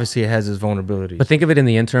where obviously it has its vulnerabilities. But think of it in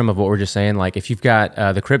the interim of what we're just saying. Like if you've got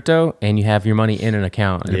the crypto and you have your money in an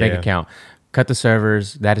account, in a bank Yeah. account, cut the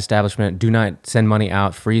servers, that establishment, do not send money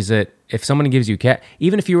out, freeze it. If someone gives you cash,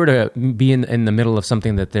 even if you were to be in the middle of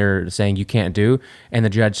something that they're saying you can't do, and the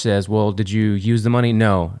judge says, well, did you use the money?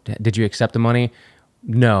 No. Did you accept the money?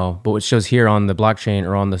 No. But what shows here on the blockchain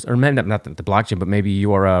or on the, or maybe not the blockchain, but maybe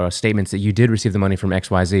your statements that you did receive the money from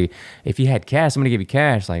XYZ. If you had cash, somebody gave you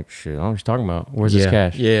cash, like, shit, I don't know what you're talking about. Where's this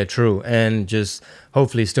cash? Yeah, true. And just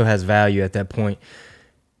hopefully it still has value at that point.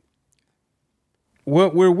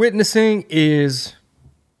 What we're witnessing is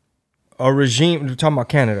a regime, we're talking about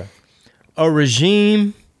Canada, a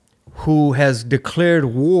regime who has declared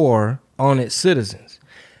war on its citizens.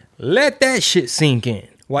 Let that shit sink in.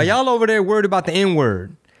 While y'all over there worried about the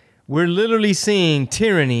N-word, we're literally seeing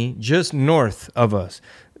tyranny just north of us.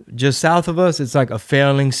 Just south of us, it's like a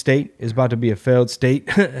failing state. It's about to be a failed state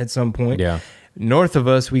at some point. Yeah. North of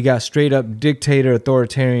us, we got straight up dictator,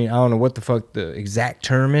 authoritarian. I don't know what the fuck the exact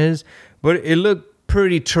term is, but it looked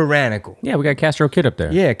pretty tyrannical. Yeah, we got Castro Kid up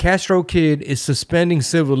there. Yeah, Castro Kid is suspending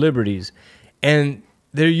civil liberties, and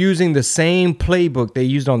they're using the same playbook they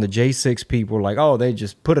used on the J6 people. Like, oh, they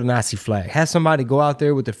just put a Nazi flag. Have somebody go out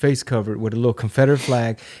there with their face covered with a little Confederate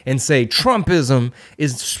flag and say Trumpism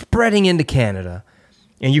is spreading into Canada,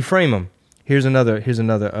 and you frame them. Here's another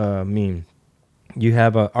meme. You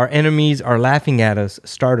have our enemies are laughing at us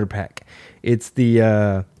starter pack. It's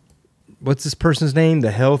the what's this person's name?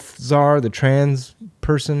 The health czar, the trans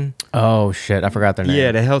person. Oh shit, I forgot their name.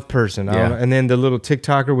 Yeah, the health person. I don't Yeah. know. And then the little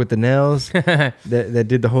TikToker with the nails that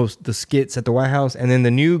did the skits at the White House. And then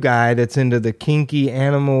the new guy that's into the kinky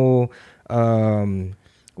animal.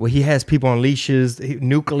 Well, he has people on leashes,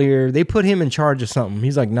 nuclear. They put him in charge of something.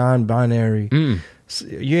 He's like non-binary.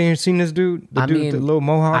 You ain't seen this dude? The dude with the little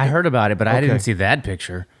mohawk? I heard about it, but I Okay. didn't see that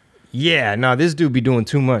picture. Yeah, no, this dude be doing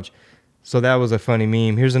too much. So that was a funny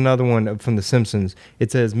meme. Here's another one from The Simpsons. It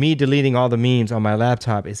says, me deleting all the memes on my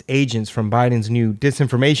laptop is agents from Biden's new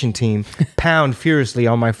disinformation team pound furiously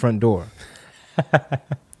on my front door.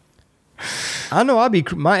 I know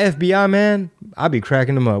my FBI man, I'll be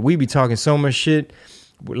cracking them up. We be talking so much shit.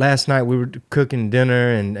 Last night we were cooking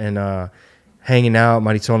dinner and hanging out.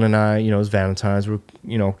 Marisol and I, it's Valentine's. We're,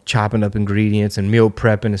 chopping up ingredients and meal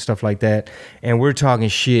prepping and stuff like that. And we're talking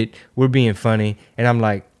shit. We're being funny. And I'm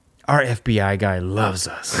like, our FBI guy loves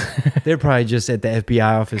us. They're probably just at the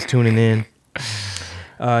FBI office tuning in.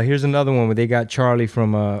 Here's another one where they got Charlie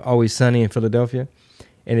from Always Sunny in Philadelphia.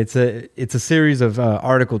 And it's a series of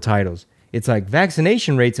article titles. It's like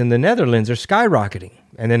vaccination rates in the Netherlands are skyrocketing.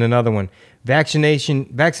 And then another one,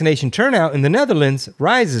 vaccination turnout in the Netherlands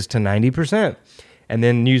rises to 90%. And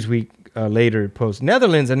then Newsweek later posts,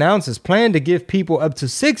 Netherlands announces plan to give people up to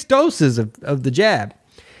 6 doses of the jab.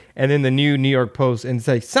 And then the New York Post, and it's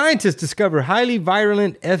like, scientists discover highly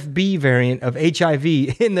virulent FB variant of HIV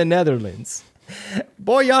in the Netherlands.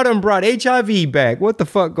 Boy, y'all done brought HIV back. What the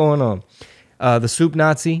fuck going on? The Soup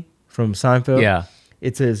Nazi from Seinfeld. Yeah.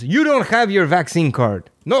 It says, you don't have your vaccine card.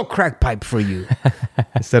 No crack pipe for you.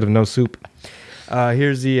 Instead of no soup.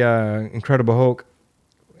 Here's the Incredible Hulk.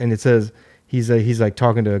 And it says, he's like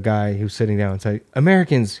talking to a guy who's sitting down. It's like,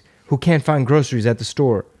 Americans who can't find groceries at the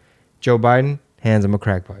store. Joe Biden hands him a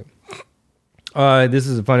crack pipe. This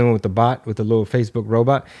is a funny one with the bot, with the little Facebook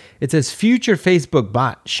robot. It says, future Facebook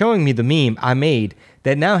bot showing me the meme I made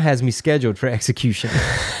that now has me scheduled for execution.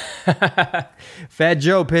 Fat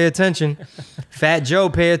Joe, pay attention. Fat Joe,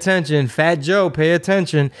 pay attention. Fat Joe, pay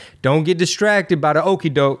attention. Don't get distracted by the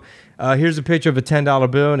okie doke. Here's a picture of a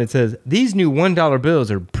 $10 bill, and it says, these new $1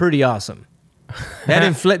 bills are pretty awesome. That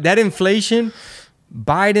inflation,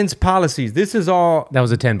 Biden's policies. This is all. That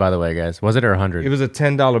was a 10, by the way, guys. Was it or 100? It was a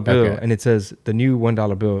 $10 bill, Okay. and it says the new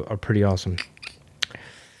 $1 bill are pretty awesome.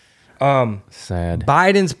 Sad.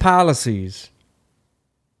 Biden's policies.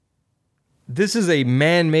 This is a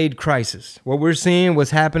man-made crisis. What we're seeing,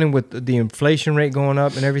 what's happening with the inflation rate going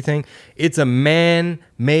up and everything, it's a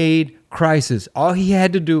man-made crisis. All he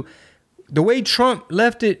had to do, the way Trump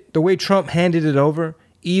left it, the way Trump handed it over,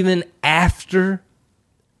 even after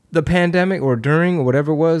the pandemic or during or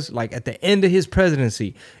whatever it was, like at the end of his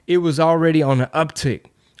presidency, it was already on an uptick.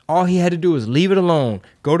 All he had to do was leave it alone,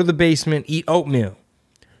 go to the basement, eat oatmeal.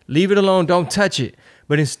 Leave it alone, don't touch it.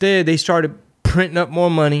 But instead, they started printing up more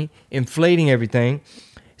money, inflating everything.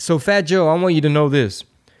 So Fat Joe, I want you to know this.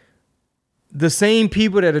 The same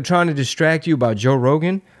people that are trying to distract you about Joe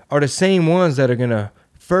Rogan are the same ones that are going to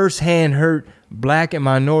firsthand hurt black and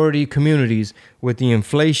minority communities with the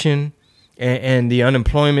inflation and the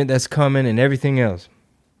unemployment that's coming and everything else.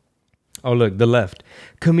 Oh, look, the left.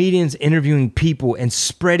 Comedians interviewing people and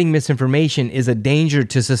spreading misinformation is a danger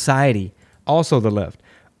to society. Also the left.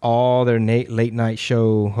 All their late night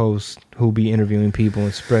show hosts who be interviewing people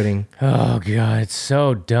and spreading. Oh, God, it's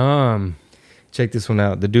so dumb. Check this one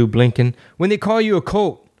out. The dude Blinken. When they call you a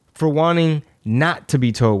cult for wanting not to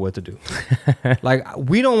be told what to do. Like,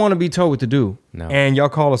 we don't want to be told what to do. No. And y'all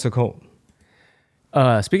call us a cult.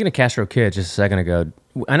 Speaking of Castro Kid, just a second ago,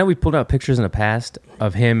 I know we pulled out pictures in the past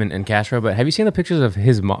of him and Castro, but have you seen the pictures of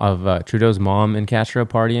Trudeau's mom and Castro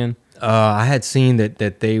partying? I had seen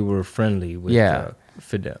that they were friendly with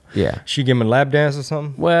Fidel. Yeah. She give him a lap dance or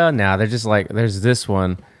something? Well, no, they're just like, there's this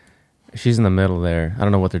one. She's in the middle there. I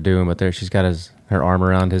don't know what they're doing, but she's got her arm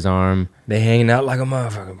around his arm. They hanging out like a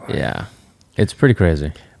motherfucker. Boy. Yeah. It's pretty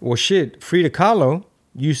crazy. Well, shit, Frida Kahlo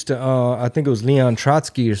used to, I think it was Leon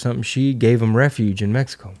Trotsky or something, she gave him refuge in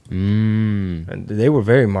Mexico. And they were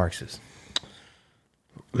very Marxist.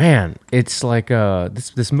 Man, it's like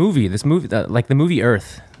this movie, like the movie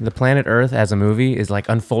Earth, the planet Earth as a movie is like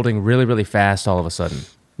unfolding really, really fast all of a sudden.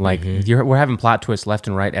 Like we're having plot twists left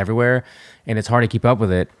and right everywhere, and it's hard to keep up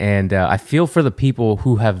with it. And I feel for the people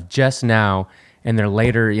who have just now, in their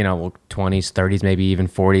later, 20s, 30s, maybe even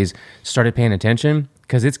 40s, started paying attention,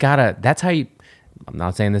 because that's how you. I'm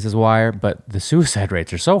not saying this is wire, but the suicide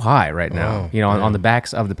rates are so high right now. On the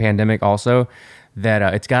backs of the pandemic, also, that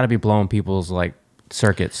it's got to be blowing people's like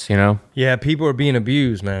circuits. Yeah, people are being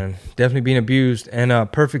abused, man. Definitely being abused.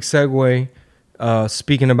 And perfect segue.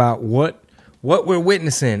 Speaking about what we're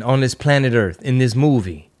witnessing on this planet Earth in this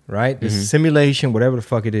movie, right? This simulation, whatever the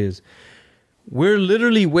fuck it is. We're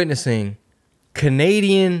literally witnessing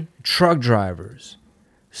Canadian truck drivers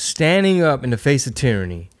standing up in the face of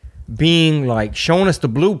tyranny, being like showing us the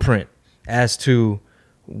blueprint as to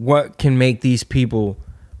what can make these people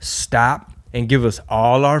stop and give us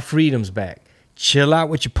all our freedoms back. Chill out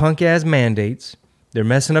with your punk ass mandates. They're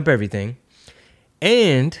messing up everything.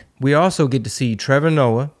 And we also get to see Trevor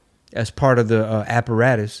Noah as part of the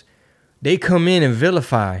apparatus. They come in and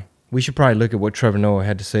vilify. We should probably look at what Trevor Noah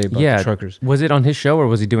had to say about the truckers. Was it on his show or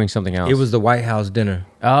was he doing something else? It was the White House dinner.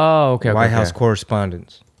 Oh, okay. White House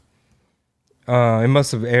correspondence. It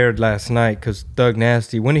must have aired last night because Thug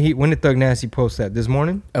Nasty. When did Thug Nasty post that? This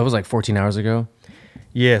morning? It was like 14 hours ago.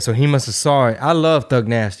 Yeah, so he must have saw it. I love Thug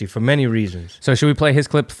Nasty for many reasons. So should we play his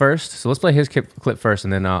clip first? So let's play his clip first,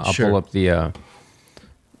 and then I'll Sure. pull up the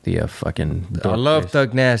fucking. I love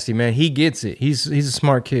Thug Nasty, man. He gets it. He's a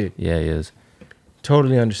smart kid. Yeah, he is.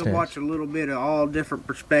 Totally To understand. watch a little bit of all different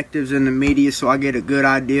perspectives in the media so I get a good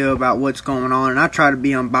idea about what's going on, and I try to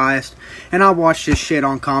be unbiased. And I watched this shit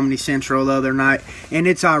on Comedy Central the other night, and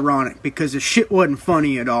it's ironic because the shit wasn't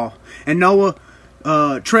funny at all. And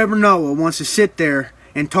Trevor Noah wants to sit there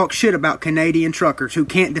and talk shit about Canadian truckers who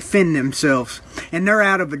can't defend themselves, and they're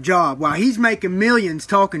out of a job while he's making millions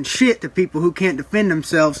talking shit to people who can't defend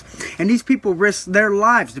themselves. And these people risk their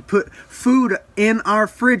lives to put food in our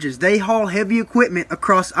fridges. They haul heavy equipment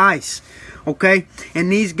across ice, okay?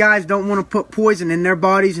 And these guys don't want to put poison in their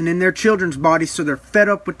bodies and in their children's bodies, so they're fed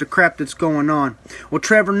up with the crap that's going on. Well,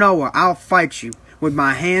 Trevor Noah, I'll fight you with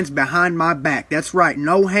my hands behind my back. That's right,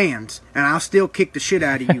 no hands. And I'll still kick the shit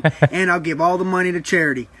out of you. And I'll give all the money to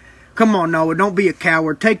charity. Come on, Noah, don't be a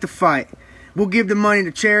coward. Take the fight. We'll give the money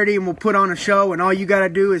to charity and we'll put on a show, and all you gotta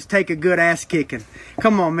do is take a good ass kicking.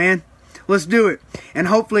 Come on, man. Let's do it. And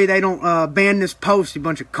hopefully they don't ban this post, you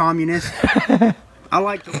bunch of communists. I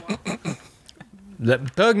like to watch.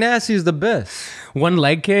 Thug Nasty is the best. One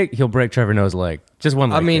leg kick, he'll break Trevor Noah's leg. Just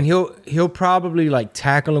one leg. I mean, kick. he'll probably like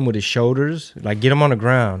tackle him with his shoulders, like get him on the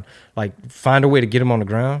ground, like find a way to get him on the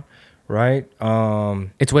ground, right?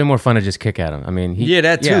 It's way more fun to just kick at him. I mean,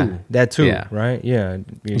 That too, Yeah. right? Yeah,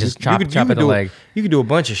 Just chop at the do, leg. You could do a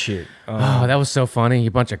bunch of shit. Oh, that was so funny.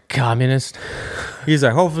 You bunch of communists. He's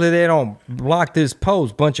like, hopefully they don't block this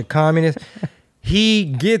post, bunch of communists. He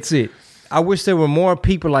gets it. I wish there were more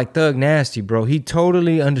people like Thug Nasty, bro. He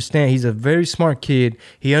totally understands. He's a very smart kid.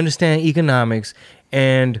 He understands economics.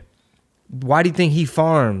 And why do you think he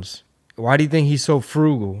farms? Why do you think he's so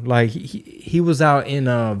frugal? Like, he was out in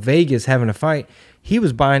Vegas having a fight. He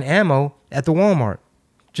was buying ammo at the Walmart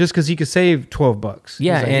just because he could save $12.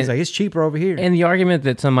 Yeah, he's like, it's cheaper over here. And the argument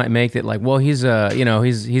that some might make that like, well, he's a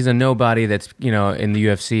nobody that's, in the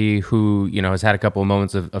UFC who, has had a couple of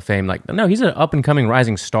moments of fame. Like, no, he's an up and coming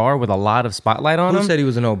rising star with a lot of spotlight on him. Who said he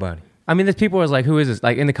was a nobody? I mean, there's people who are like, who is this?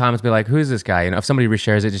 Like in the comments, be like, who is this guy? If somebody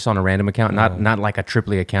reshares it just on a random account, not like a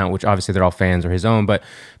Tripoli account, which obviously they're all fans or his own, but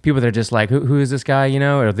people that are just like, who is this guy?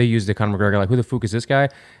 Or they use the Conor McGregor, like, who the fuck is this guy?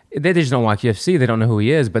 They just don't watch UFC. They don't know who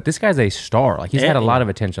he is, but this guy's a star. Like he's had a lot of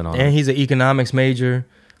attention on him. And he's an economics major.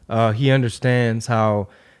 He understands how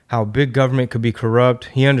big government could be corrupt.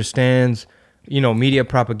 He understands, media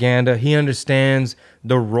propaganda. He understands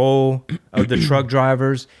the role of the truck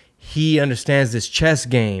drivers. He understands this chess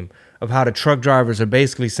game of how the truck drivers are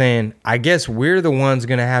basically saying, I guess we're the ones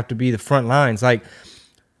going to have to be the front lines. Like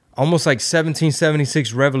almost like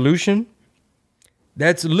 1776 revolution.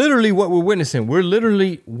 That's literally what we're witnessing. We're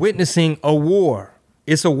literally witnessing a war.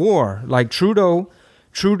 It's a war. Like Trudeau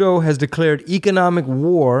has declared economic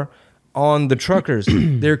war on the truckers.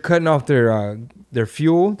 They're cutting off their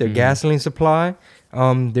fuel, their gasoline supply.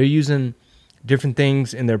 They're using different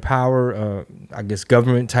things in their power, I guess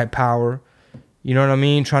government type power. You know what I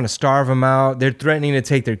mean? Trying to starve them out. They're threatening to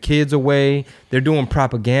take their kids away. They're doing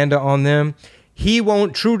propaganda on them.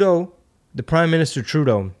 Trudeau, the Prime Minister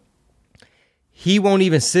Trudeau, he won't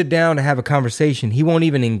even sit down to have a conversation. He won't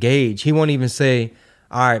even engage. He won't even say,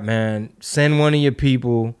 all right, man, send one of your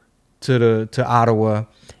people to Ottawa,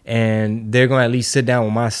 and they're going to at least sit down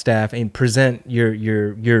with my staff and present your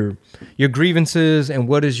grievances and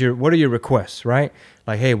what are your requests, right?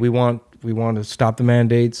 Like, hey, we want to stop the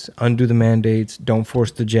mandates, undo the mandates, don't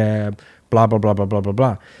force the jab, blah, blah, blah, blah, blah, blah,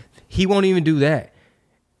 blah. He won't even do that.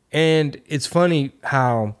 And it's funny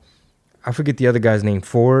how, I forget the other guy's name,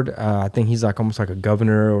 Ford. I think he's like almost like a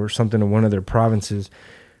governor or something in one of their provinces.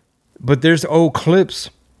 But there's old clips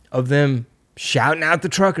of them shouting out the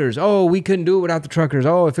truckers. Oh, we couldn't do it without the truckers.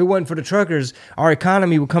 Oh, if it wasn't for the truckers, our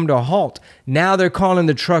economy would come to a halt. Now they're calling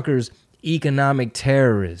the truckers economic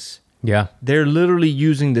terrorists. Yeah. They're literally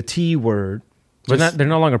using the T word. They're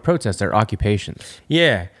no longer protests, they're occupations.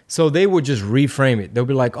 Yeah. So they would just reframe it. They'll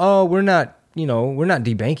be like, oh, we're not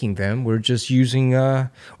debanking them. We're just using, or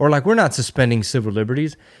like, we're not suspending civil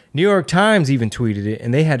liberties. New York Times even tweeted it,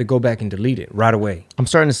 and they had to go back and delete it right away. I'm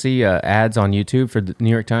starting to see ads on YouTube for the New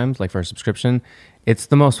York Times, like for a subscription. It's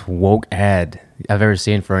the most woke ad I've ever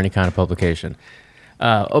seen for any kind of publication.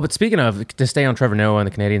 But speaking of, to stay on Trevor Noah and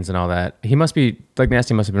the Canadians and all that, Thug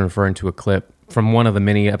Nasty must have been referring to a clip from one of the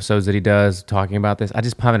mini episodes that he does talking about this. I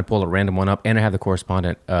just happen to pull a random one up, and I have the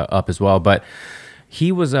correspondent up as well. But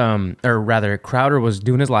he was, Crowder was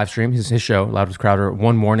doing his live stream, his show, Loud with Crowder,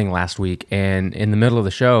 one morning last week. And in the middle of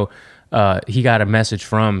the show, he got a message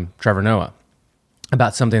from Trevor Noah.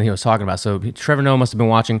 about something he was talking about. So Trevor Noah must have been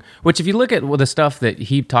watching, which if you look at the stuff that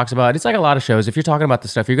he talks about, it's like a lot of shows. If you're talking about the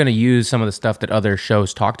stuff, you're going to use some of the stuff that other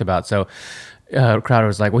shows talked about. So Crowder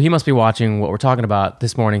was like, well, he must be watching what we're talking about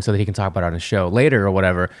this morning so that he can talk about it on his show later or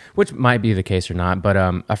whatever, which might be the case or not. But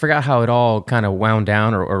I forgot how it all kind of wound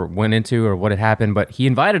down or went into or what had happened. But he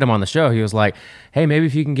invited him on the show. He was like, hey, maybe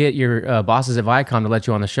if you can get your bosses at Viacom to let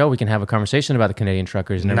you on the show, we can have a conversation about the Canadian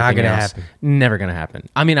truckers and everything else. Never going to happen.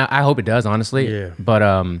 I mean, I hope it does, honestly. Yeah.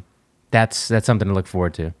 But that's something to look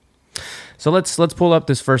forward to. So let's pull up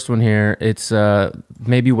this first one here. It's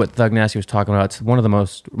maybe what Thug Nasty was talking about. It's one of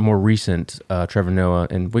the more recent Trevor Noah,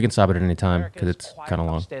 and we can stop it at any time because it's kind of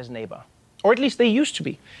long. Upstairs neighbor, or at least they used to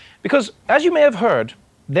be, because as you may have heard,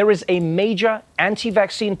 there is a major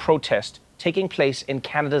anti-vaccine protest taking place in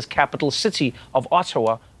Canada's capital city of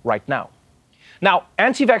Ottawa right now. Now,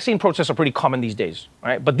 anti-vaccine protests are pretty common these days,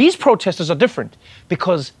 right? But these protesters are different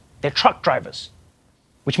because they're truck drivers,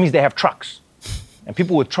 which means they have trucks, and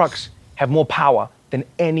people with trucks have more power than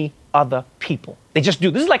any other people. They just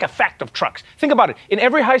do. This is like a fact of trucks. Think about it. In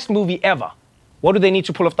every heist movie ever, what do they need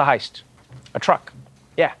to pull off the heist? A truck.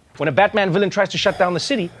 Yeah. When a Batman villain tries to shut down the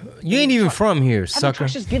city, You ain't even from here, having sucker.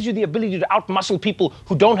 trucks just gives you the ability to outmuscle people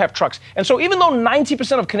who don't have trucks. And so even though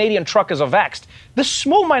 90% of Canadian truckers are vaxxed, this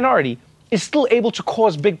small minority is still able to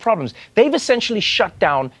cause big problems. They've essentially shut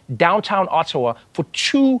down downtown Ottawa for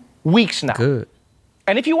 2 weeks now. Good.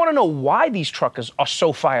 And if you want to know why these truckers are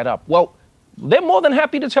so fired up, well, they're more than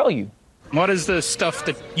happy to tell you. What is the stuff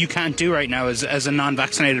that you can't do right now as a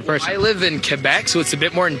non-vaccinated person? I live in Quebec, so it's a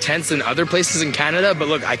bit more intense than other places in Canada. But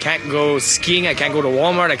look, I can't go skiing, I can't go to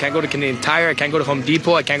Walmart, I can't go to Canadian Tire, I can't go to Home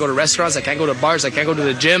Depot, I can't go to restaurants, I can't go to bars, I can't go to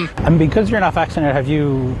the gym. And because you're not vaccinated,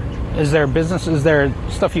 is there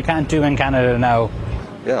stuff you can't do in Canada now?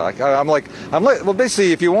 Yeah, I'm like, well,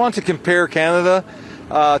 basically, if you want to compare Canada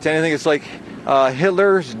to anything, it's like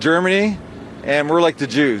Hitler's Germany, and we're like the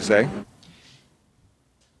Jews, eh?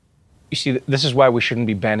 You see, this is why we shouldn't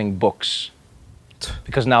be banning books.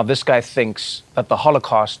 Because now this guy thinks that the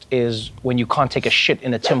Holocaust is when you can't take a shit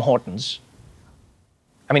in a Tim Hortons.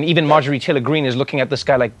 I mean, even Marjorie Taylor Greene is looking at this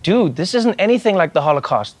guy like, dude, this isn't anything like the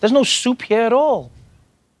Holocaust. There's no soup here at all.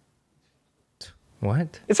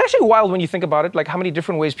 What? It's actually wild when you think about it, like how many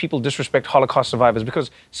different ways people disrespect Holocaust survivors.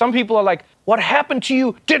 Because some people are like, what happened to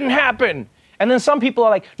you didn't happen. And then some people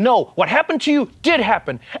are like, no, what happened to you did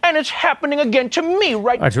happen. And it's happening again to me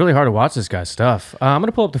right now. It's really hard to watch this guy's stuff. I'm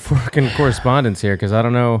going to pull up the fucking correspondence here because I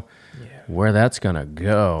don't know where that's going to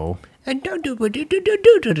go.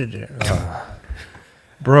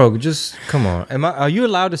 Bro, just come on. Are you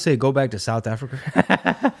allowed to say go back to South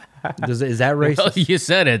Africa? Is that racist? Well, you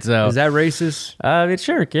said it, so. Is that racist? It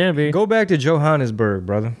sure can be. Go back to Johannesburg,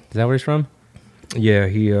 brother. Is that where he's from? Yeah,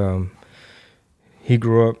 he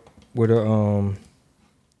grew up with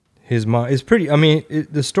his mom. It's pretty. I mean,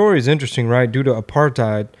 the story is interesting, right? Due to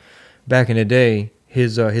apartheid back in the day,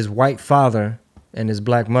 his white father and his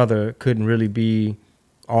black mother couldn't really be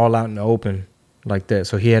all out in the open like that.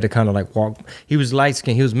 So he had to kind of like walk. He was light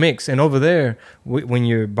skinned. He was mixed. And over there, when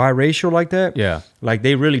you're biracial like that, yeah, like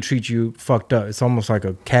they really treat you fucked up. It's almost like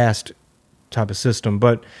a caste type of system.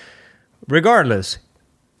 But regardless,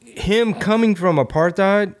 him coming from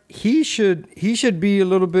apartheid, he should be a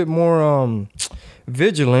little bit more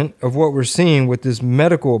vigilant of what we're seeing with this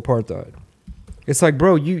medical apartheid. It's like,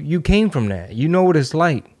 bro, you came from that. You know what it's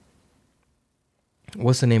like.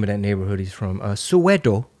 What's the name of that neighborhood he's from?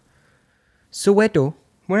 Soweto. Soweto.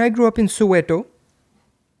 When I grew up in Soweto.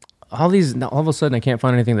 All of a sudden, I can't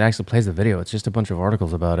find anything that actually plays the video. It's just a bunch of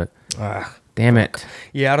articles about it. Damn it.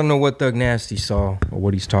 Yeah, I don't know what Thug Nasty saw or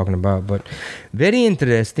what he's talking about, but very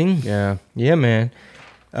interesting. Yeah. Yeah, man.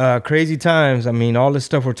 Crazy times. I mean, all this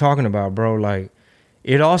stuff we're talking about, bro. Like,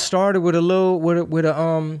 it all started with a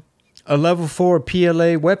level 4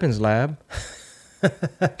 PLA weapons lab.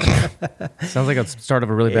 Sounds like a start of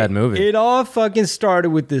a really bad movie. It all fucking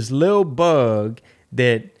started with this little bug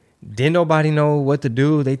that didn't nobody know what to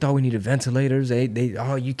do. They thought we needed ventilators.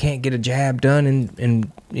 You can't get a jab done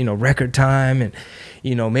in record time, and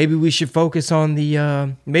maybe we should focus on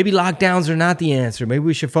the maybe lockdowns are not the answer. Maybe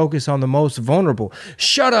we should focus on the most vulnerable.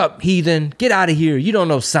 Shut up, heathen! Get out of here! You don't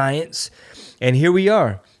know science. And here we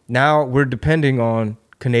are. Now we're depending on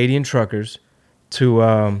Canadian truckers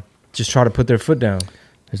to just try to put their foot down.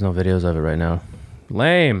 There's no videos of it right now.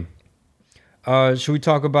 Lame. Should we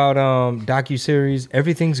talk about docuseries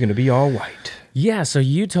Everything's Gonna Be All White? Yeah, so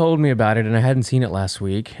you told me about it, and I hadn't seen it last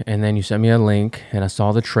week, and then you sent me a link, and I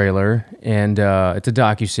saw the trailer, and it's a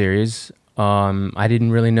docuseries. I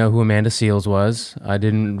didn't really know who Amanda Seales was. I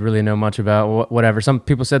didn't really know much about whatever. Some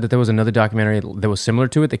people said that there was another documentary that was similar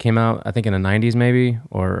to it that came out, I think, in the 90s maybe,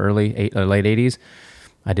 or late 80s.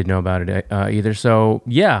 I didn't know about it either. So,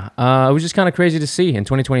 yeah, it was just kind of crazy to see in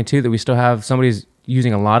 2022 that we still have somebody's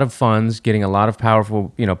using a lot of funds, getting a lot of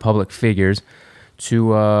powerful, public figures to,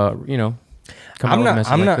 come out with a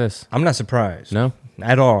message like this. I'm not surprised. No?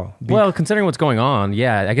 At all. Well, considering what's going on,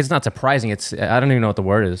 yeah, I guess it's not surprising. I don't even know what the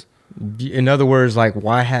word is. In other words, like,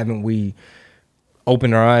 why haven't we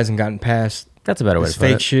opened our eyes and gotten past That's a better way this to put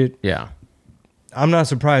fake it. shit? Yeah. I'm not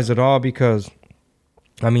surprised at all because,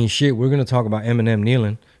 I mean, shit, we're going to talk about Eminem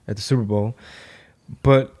kneeling at the Super Bowl.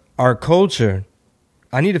 But our culture,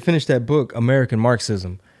 I need to finish that book, American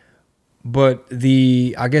Marxism. But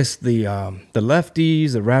the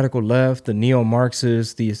lefties, the radical left, the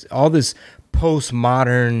neo-Marxists, all this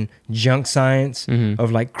postmodern junk science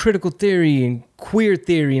of like critical theory and queer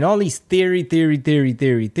theory and all these theory.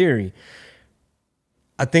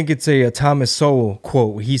 I think it's a Thomas Sowell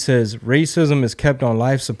quote. He says, racism is kept on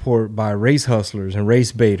life support by race hustlers and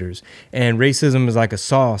race baiters. And racism is like a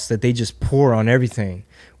sauce that they just pour on everything.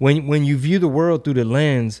 When you view the world through the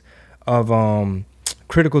lens of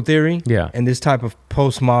critical theory and this type of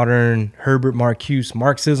postmodern Herbert Marcuse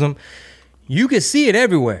Marxism, you can see it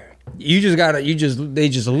everywhere. They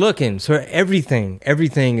just looking. So everything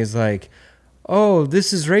is like, oh,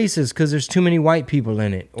 this is racist because there's too many white people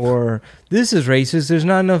in it, or this is racist, there's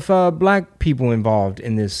not enough black people involved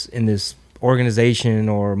in this organization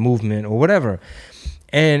or movement or whatever.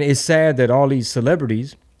 And it's sad that all these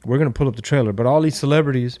celebrities, we're gonna pull up the trailer, but all these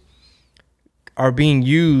celebrities are being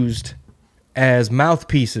used as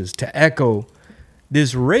mouthpieces to echo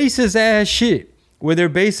this racist ass shit, where they're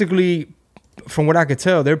basically, from what I could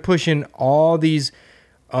tell, they're pushing all these.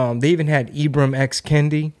 They even had Ibram X.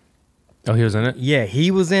 Kendi. Oh, he was in it? Yeah,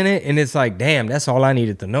 he was in it, and it's like, damn, that's all I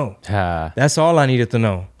needed to know. That's all I needed to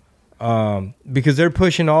know. Because they're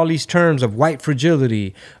pushing all these terms of white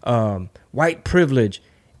fragility, white privilege,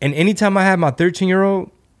 and anytime I have my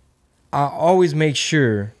 13-year-old, I always make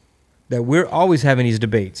sure that we're always having these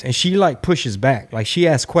debates, and she like pushes back, like she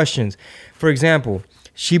asks questions. For example,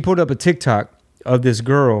 she put up a TikTok of this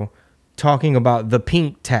girl talking about the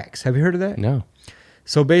pink tax. Have you heard of that? No.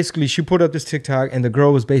 So basically, she put up this TikTok, and the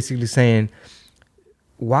girl was basically saying,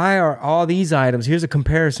 why are all these items, here's a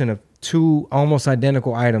comparison of two almost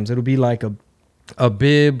identical items. It'll be like a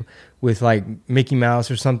bib with like Mickey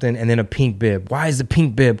Mouse or something, and then a pink bib. Why does the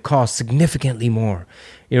pink bib cost significantly more?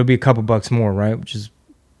 It'll be a couple bucks more, right? Which is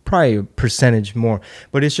probably a percentage more.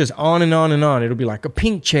 But it's just on and on and on. It'll be like a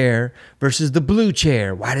pink chair versus the blue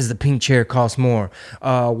chair. Why does the pink chair cost more?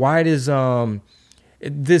 Why does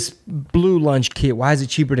this blue lunch kit, why is it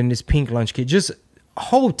cheaper than this pink lunch kit? Just a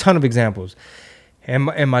whole ton of examples.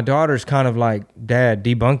 And my daughter's kind of like, Dad,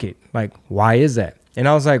 debunk it. Like, why is that? And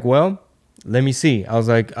I was like, well, let me see. I was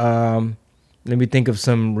like, let me think of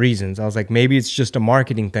some reasons. I was like, maybe it's just a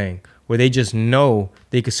marketing thing where they just know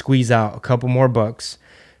they could squeeze out a couple more bucks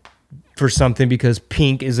for something because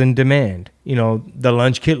pink is in demand. The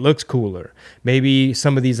lunch kit looks cooler. Maybe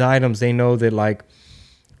some of these items, they know that like,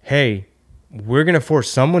 hey, we're going to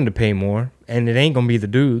force someone to pay more, and it ain't going to be the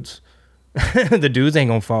dudes. The dudes ain't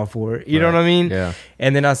going to fall for it. You know what I mean? Yeah.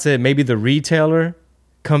 And then I said maybe the retailer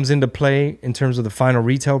comes into play in terms of the final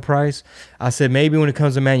retail price. I said maybe when it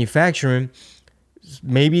comes to manufacturing,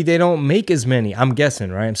 maybe they don't make as many. I'm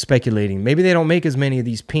guessing, right? I'm speculating. Maybe they don't make as many of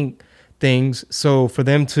these pink things. So for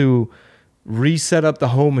them to reset up the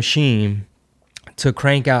whole machine to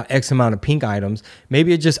crank out X amount of pink items,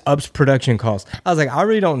 maybe it just ups production costs. I was like, I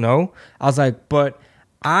really don't know. I was like, but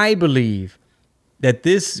I believe that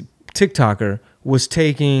this TikToker was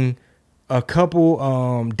taking a couple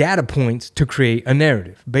data points to create a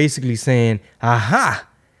narrative, basically saying, aha,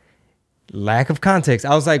 lack of context.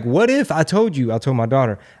 I was like, what if I told my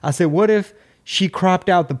daughter, I said, what if she cropped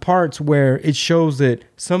out the parts where it shows that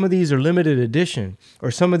some of these are limited edition,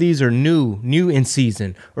 or some of these are new in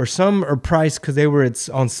season, or some are priced because they were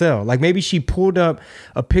on sale. Like maybe she pulled up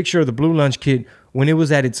a picture of the blue lunch kit when it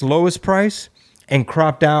was at its lowest price and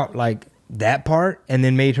cropped out like that part, and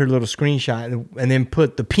then made her little screenshot and then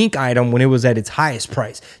put the pink item when it was at its highest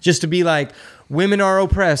price, just to be like, women are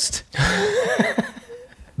oppressed.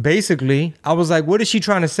 Basically, I was like, what is she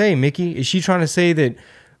trying to say, Mickey? Is she trying to say that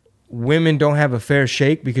women don't have a fair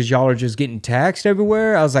shake because y'all are just getting taxed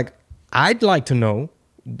everywhere? I was like, I'd like to know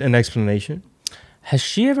an explanation. Has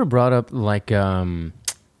she ever brought up like, I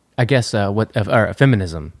guess,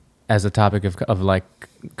 feminism as a topic of like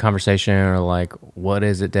conversation, or like, what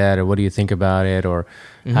is it, Dad, or what do you think about it, or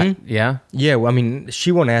yeah? Yeah, well, I mean,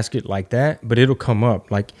 she won't ask it like that, but it'll come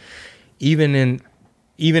up. Like, even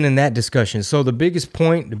in that discussion. So the biggest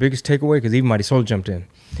point, the biggest takeaway, because even Mighty Soul jumped in.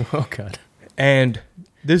 Oh, God. And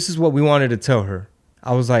this is what we wanted to tell her.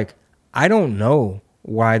 I was like, I don't know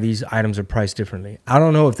why these items are priced differently. I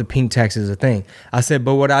don't know if the pink tax is a thing. I said,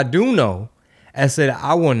 but what I do know, I said,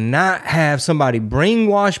 I will not have somebody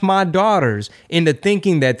brainwash my daughters into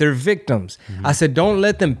thinking that they're victims. I said, don't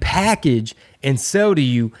let them package and sell to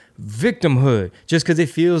you victimhood just because it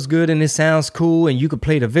feels good and it sounds cool and you could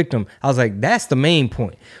play the victim. I was like, that's the main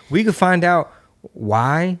point. We could find out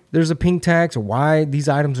why there's a pink tax or why these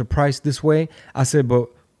items are priced this way. I said, but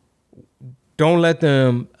don't let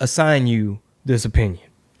them assign you this opinion.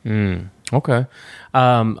 Okay.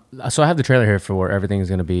 So I have the trailer here for where everything's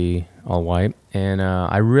going to be all white. And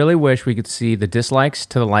I really wish we could see the dislikes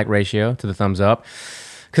to the like ratio, to the thumbs up.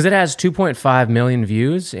 Because it has 2.5 million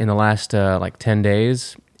views in the last 10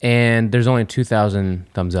 days. And there's only 2,000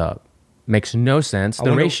 thumbs up. Makes no sense.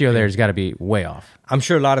 The ratio there has got to be way off. I'm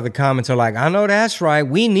sure a lot of the comments are like, I know that's right.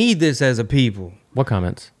 We need this as a people. What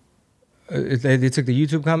comments? They took the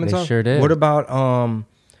YouTube comments off? They sure did. What about,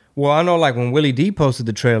 well, I know like when Willie D posted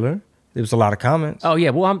the trailer, there was a lot of comments. Oh, yeah.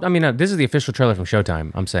 Well, this is the official trailer from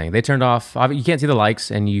Showtime, I'm saying. They turned off, you can't see the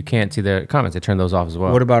likes and you can't see the comments. They turned those off as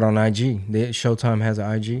well. What about on IG? Showtime has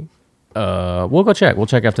an IG? We'll go check. We'll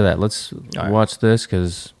check after that. Let's watch this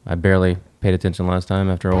because I barely paid attention last time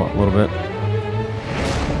after a little bit.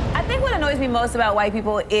 I think what annoys me most about white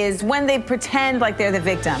people is when they pretend like they're the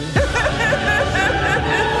victim.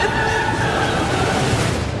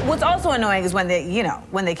 What's also annoying is when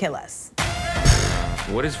they kill us.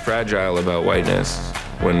 What is fragile about whiteness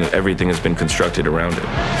when everything has been constructed around it?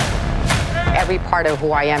 Every part of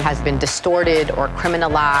who I am has been distorted or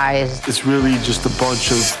criminalized. It's really just a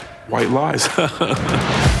bunch of white lies. We're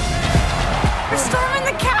storming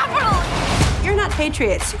the Capitol! You're not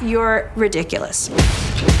patriots. You're ridiculous.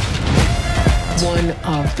 One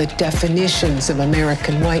of the definitions of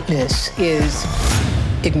American whiteness is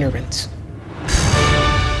ignorance.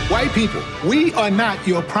 White people, we are not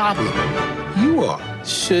your problem. You are.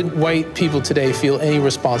 Should white people today feel any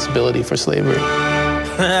responsibility for slavery?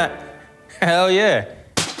 Hell yeah.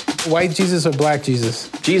 White Jesus or black Jesus?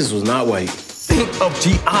 Jesus was not white. Think of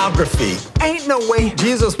geography. Ain't no way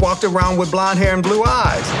Jesus walked around with blonde hair and blue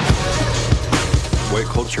eyes. White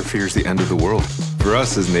culture fears the end of the world. For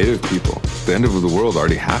us as Native people, the end of the world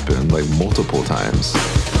already happened like multiple times.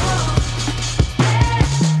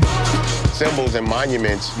 Symbols and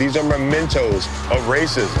monuments, these are mementos of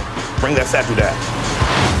racism. Bring that statue down.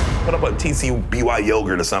 Put up a TCBY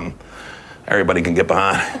yogurt or something everybody can get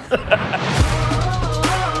behind.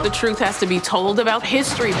 The truth has to be told about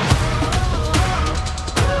history.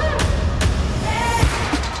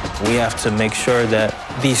 We have to make sure that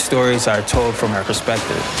these stories are told from our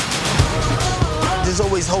perspective. There's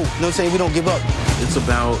always hope. You know what I'm saying? We don't give up. It's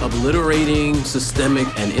about obliterating systemic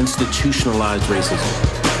and institutionalized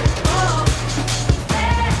racism.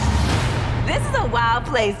 This is a wild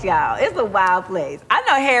place, y'all. It's a wild place. I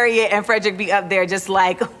know Harriet and Frederick be up there just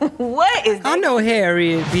like, what is this? I know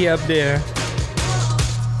Harriet be up there.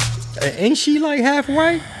 Ain't she like half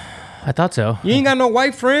white? I thought so. You ain't got no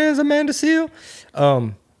white friends, Amanda Seale?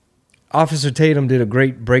 Officer Tatum did a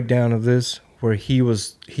great breakdown of this where he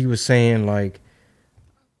was saying like,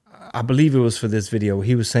 I believe it was for this video.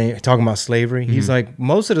 He was talking about slavery. He's like,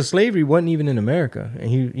 most of the slavery wasn't even in America.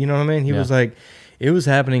 And you know what I mean? He was like, it was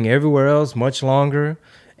happening everywhere else much longer.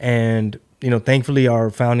 And, thankfully our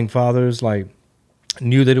founding fathers like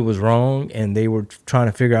knew that it was wrong and they were trying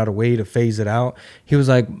to figure out a way to phase it out. He was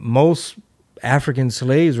like, most African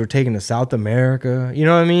slaves were taken to South America. You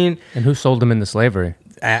know what I mean? And who sold them into slavery?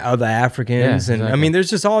 Other Africans. Yeah, and exactly. I mean, there's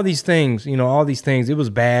just all these things, all these things. It was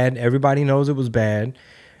bad. Everybody knows it was bad.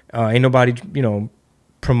 Ain't nobody,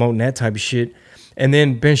 promoting that type of shit. And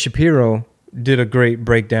then Ben Shapiro did a great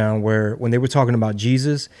breakdown where when they were talking about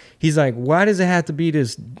Jesus, he's like, why does it have to be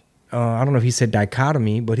this, I don't know if he said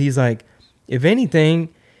dichotomy, but he's like, if anything,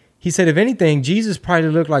 Jesus probably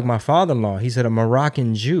looked like my father-in-law. He said a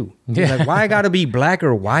Moroccan Jew. He's like, why I gotta be black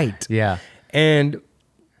or white? Yeah. And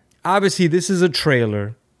obviously this is a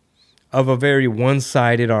trailer of a very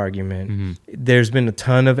one-sided argument. Mm-hmm. There's been a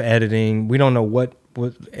ton of editing. We don't know what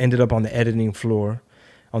ended up on the editing floor,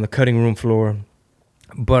 on the cutting room floor.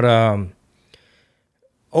 But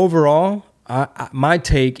overall, my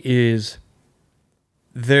take is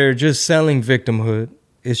they're just selling victimhood.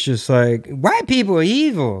 It's just like, white people are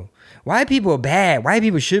evil. White people are bad. White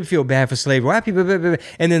people should feel bad for slavery. White people, blah, blah, blah.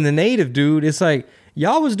 And then the native dude, it's like,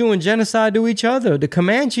 y'all was doing genocide to each other. The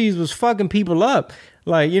Comanches was fucking people up.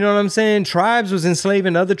 Like, you know what I'm saying? Tribes was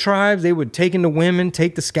enslaving other tribes. They would take in the women,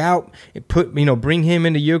 take the scalp, and bring him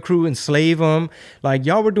into your crew, enslave him. Like,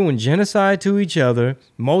 y'all were doing genocide to each other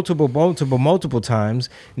multiple times.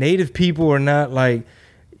 Native people are not like,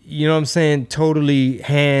 you know what I'm saying, totally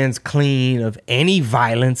hands clean of any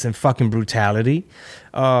violence and fucking brutality.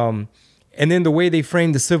 And then the way they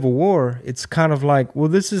framed the Civil War, it's kind of like, well,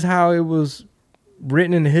 this is how it was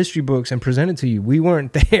written in the history books and presented to you. We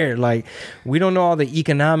weren't there. Like, we don't know all the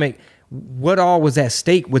economic, what all was at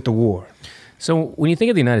stake with the war. So when you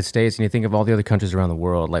think of the United States and you think of all the other countries around the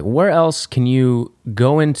world, like where else can you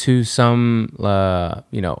go into some,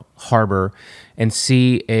 harbor and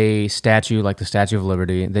see a statue like the Statue of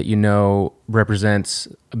Liberty that you know represents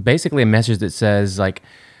basically a message that says like,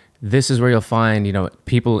 this is where you'll find,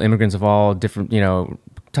 people, immigrants of all different,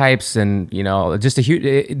 types, and just a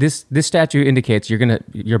huge. This statue indicates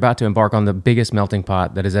you're about to embark on the biggest melting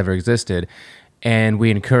pot that has ever existed, and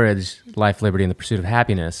we encourage life, liberty, and the pursuit of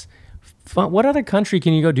happiness. What other country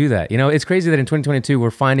can you go do that? It's crazy that in 2022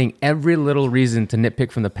 we're finding every little reason to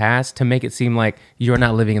nitpick from the past to make it seem like you're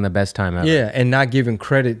not living in the best time ever. Yeah, and not giving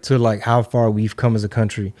credit to like how far we've come as a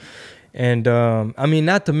country, and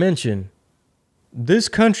not to mention, this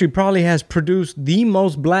country probably has produced the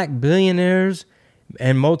most black billionaires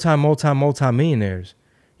and multi-millionaires.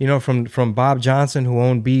 From Bob Johnson, who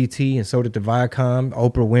owned BET, and so did the Viacom,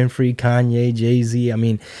 Oprah Winfrey, Kanye,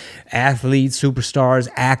 Jay-Z. Athletes, superstars,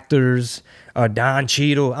 actors, Don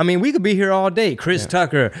Cheadle. We could be here all day. Chris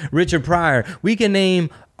Tucker, Richard Pryor. We can name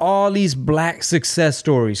all these black success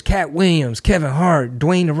stories. Cat Williams, Kevin Hart,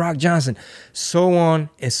 Dwayne "The Rock" Johnson, so on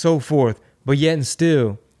and so forth. But yet and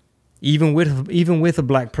still, even with a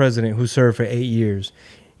black president who served for 8 years,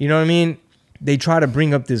 you know what I mean? They try to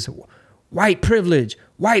bring up this white privilege.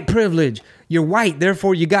 You're white,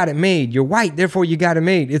 therefore you got it made. You're white, therefore you got it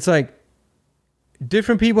made. It's like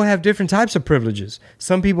different people have different types of privileges.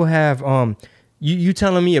 Some people have, you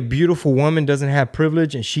telling me a beautiful woman doesn't have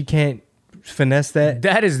privilege and she can't finesse that?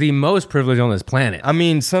 That is the most privilege on this planet.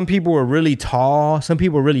 Some people are really tall. Some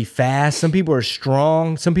people are really fast. Some people are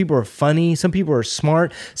strong. Some people are funny. Some people are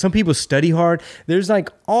smart. Some people study hard. There's like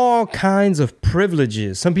all kinds of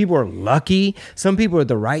privileges. Some people are lucky. Some people are at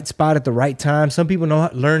the right spot at the right time. Some people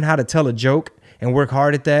learn how to tell a joke and work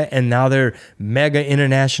hard at that, and now they're mega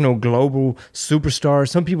international global superstars.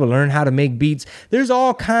 Some people learn how to make beats. There's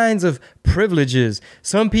all kinds of privileges.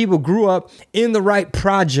 Some people grew up in the right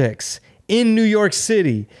projects in New York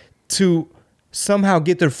City to somehow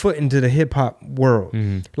get their foot into the hip hop world.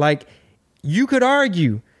 Mm-hmm. Like, you could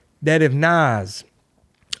argue that if Nas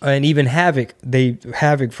and even Havoc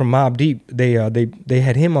from Mobb Deep, they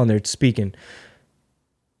had him on there speaking.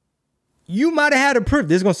 You might have had a privilege.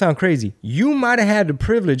 This is gonna sound crazy. You might have had the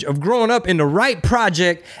privilege of growing up in the right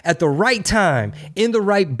project at the right time in the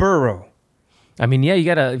right borough. You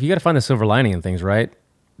gotta find the silver lining in things, right?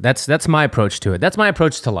 That's my approach to it. That's my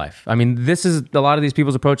approach to life. This is a lot of these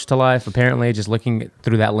people's approach to life, apparently, just looking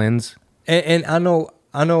through that lens. And I know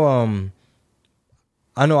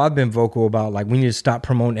I've been vocal about, like, we need to stop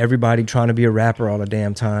promoting everybody trying to be a rapper all the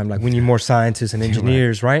damn time. Like, we need more scientists and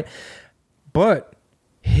engineers, right? But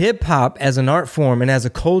hip hop as an art form and as a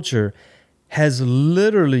culture has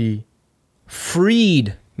literally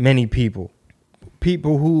freed many people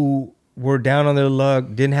who were down on their luck,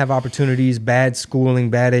 didn't have opportunities, bad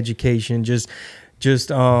schooling, bad education, just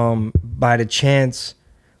by the chance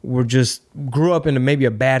grew up in maybe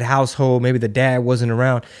a bad household, maybe the dad wasn't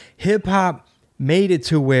around. Hip hop made it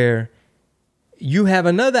to where you have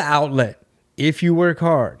another outlet if you work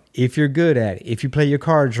hard, if you're good at it, if you play your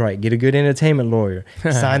cards right, get a good entertainment lawyer,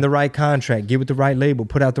 sign the right contract, get with the right label,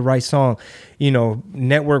 put out the right song,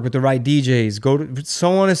 network with the right DJs,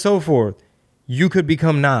 so on and so forth. You could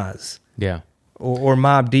become Nas. Yeah. Or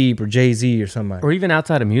Mobb Deep or Jay-Z or somebody. Or even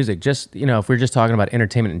outside of music, just, if we're just talking about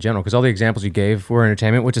entertainment in general, because all the examples you gave were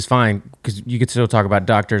entertainment, which is fine, because you could still talk about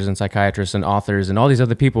doctors and psychiatrists and authors and all these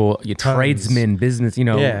other people, tradesmen, business,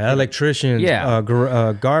 Yeah, electricians,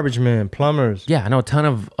 garbage men, plumbers. Yeah, I know a ton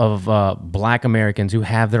of black Americans who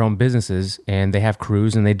have their own businesses and they have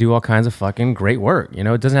crews and they do all kinds of fucking great work. It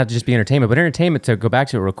doesn't have to just be entertainment, but entertainment, to go back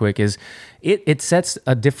to it real quick, is it sets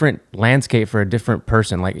a different landscape for a different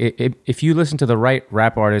person. Like, if you listen to the right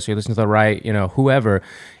rap artist, or you listen to the right, whoever,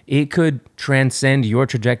 it could transcend your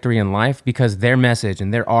trajectory in life because their message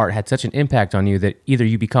and their art had such an impact on you that either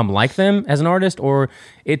you become like them as an artist, or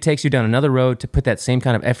it takes you down another road to put that same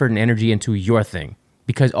kind of effort and energy into your thing.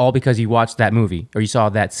 because you watched that movie, or you saw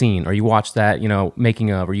that scene, or you watched that,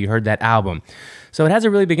 making of, or you heard that album. So it has a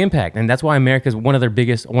really big impact, and that's why America's one of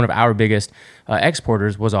our biggest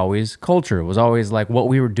exporters was always culture, was always like what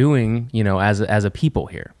we were doing, as a people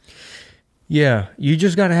here. Yeah, you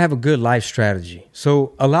just got to have a good life strategy.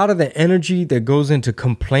 So a lot of the energy that goes into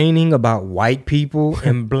complaining about white people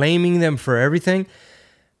and blaming them for everything.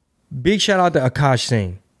 Big shout out to Akash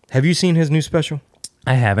Singh. Have you seen his new special?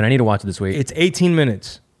 I haven't. I need to watch it this week. It's 18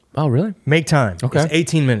 minutes. Oh, really? Make time. Okay. It's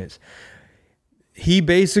 18 minutes. He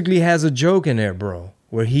basically has a joke in there, bro,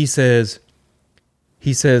 where he says,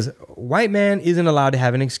 white man isn't allowed to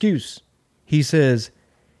have an excuse. He says,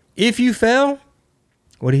 if you fail,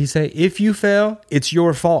 what did he say? If you fail, it's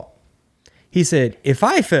your fault. He said, if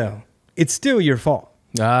I fail, it's still your fault.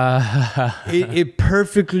 It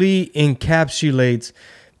perfectly encapsulates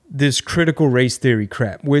this critical race theory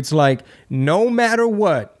crap, where it's like, no matter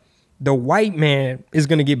what, the white man is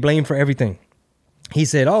going to get blamed for everything. He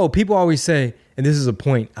said, people always say, and this is a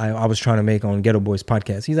point I was trying to make on Ghetto Boys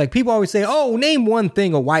podcast. He's like, people always say, name one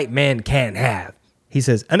thing a white man can't have. He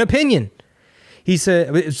says, an opinion. He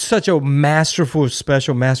said, it's such a masterful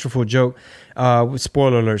joke.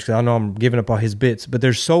 Spoiler alerts, because I know I'm giving up all his bits, but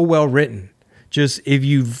they're so well written. Just if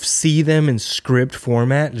you see them in script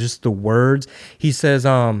format, just the words. He says,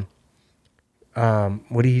 what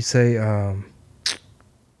did he say?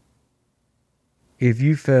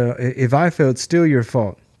 If I fail, it's still your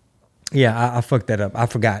fault. Yeah, I fucked that up. I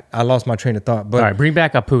forgot. I lost my train of thought. But all right, Bring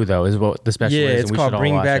Back Apu, though, is what the special is. Yeah, it's called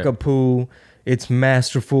Bring Back Apu. It's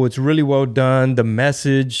masterful. It's really well done. The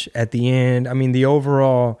message at the end. I mean, the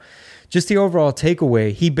overall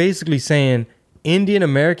takeaway. He basically saying Indian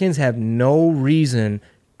Americans have no reason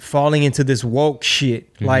falling into this woke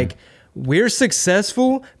shit. Mm-hmm. Like, we're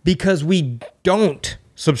successful because we don't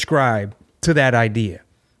subscribe to that idea.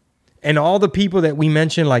 And all the people that we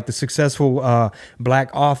mentioned, like the successful black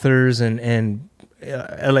authors and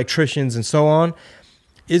electricians and so on,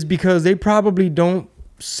 is because they probably don't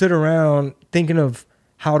sit around thinking of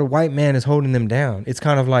how the white man is holding them down. It's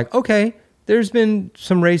kind of like, okay, there's been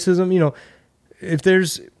some racism, if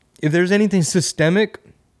there's anything systemic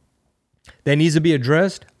that needs to be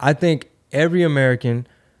addressed, I think every American,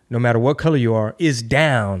 no matter what color you are, is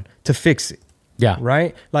down to fix it. Yeah.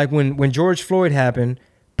 Right? Like when George Floyd happened,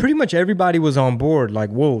 pretty much everybody was on board, like,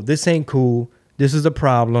 whoa, this ain't cool. This is a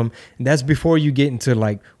problem. And that's before you get into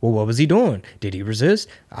like, well, what was he doing? Did he resist?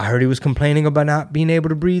 I heard he was complaining about not being able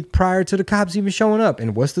to breathe prior to the cops even showing up.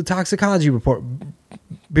 And what's the toxicology report?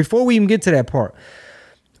 Before we even get to that part,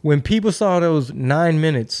 when people saw those 9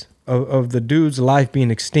 minutes of the dude's life being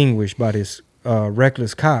extinguished by this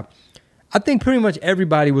reckless cop, I think pretty much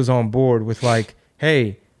everybody was on board with like,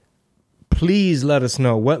 hey, please let us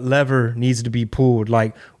know what lever needs to be pulled,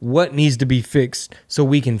 like what needs to be fixed so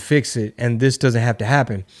we can fix it and this doesn't have to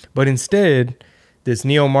happen. But instead, this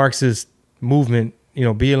neo-Marxist movement,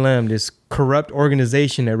 BLM, this corrupt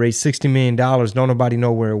organization that raised $60 million, don't nobody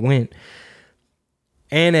know where it went,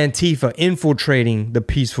 and Antifa infiltrating the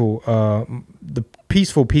peaceful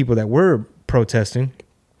people that were protesting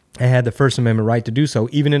and had the First Amendment right to do so,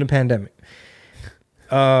 even in a pandemic.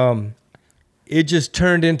 It just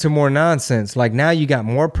turned into more nonsense. Like now you got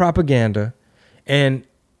more propaganda. And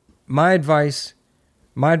my advice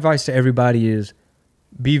to everybody is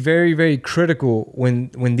be very, very critical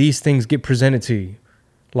when these things get presented to you.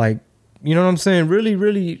 Like, you know what I'm saying? Really,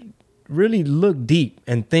 really, really look deep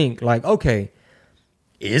and think like, okay,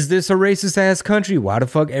 is this a racist ass country? Why the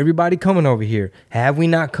fuck everybody coming over here? Have we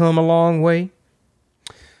not come a long way?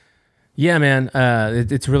 Yeah, man,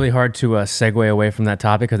 it's really hard to segue away from that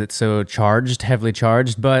topic because it's so heavily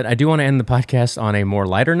charged. But I do want to end the podcast on a more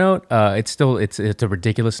lighter note. It's a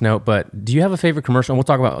ridiculous note. But do you have a favorite commercial? And we'll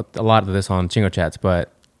talk about a lot of this on Chingo Chats.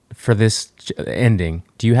 But for this ending,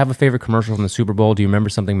 do you have a favorite commercial from the Super Bowl? Do you remember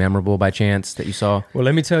something memorable by chance that you saw? Well,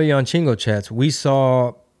 let me tell you on Chingo Chats, we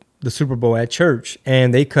saw the Super Bowl at church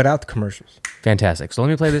and they cut out the commercials. Fantastic. So let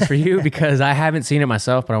me play this for you because I haven't seen it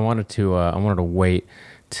myself, but I wanted to wait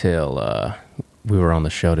till we were on the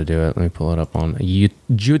show to do it. Let me pull it up on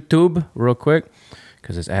YouTube real quick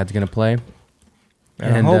because this ad's gonna play.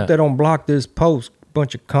 And I hope they don't block this post,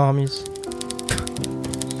 bunch of commies.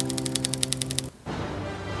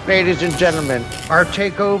 Ladies and gentlemen, our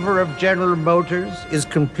takeover of General Motors is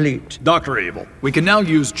complete. Dr. Evil, we can now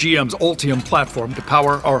use GM's Ultium platform to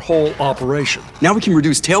power our whole operation. Now we can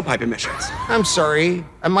reduce tailpipe emissions. I'm sorry,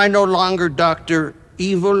 am I no longer Dr.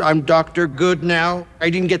 Evil? I'm Dr. Good now? I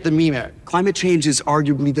didn't get the meme. Climate change is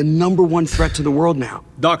arguably the #1 threat to the world now.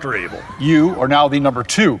 Dr. Evil, you are now the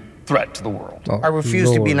 #2 threat to the world. I refuse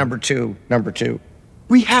to be number two.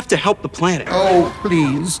 We have to help the planet. Oh,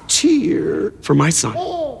 please, cheer. For my son.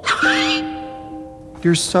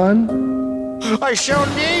 Your son? I shall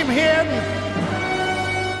name him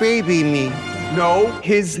Baby Me. No,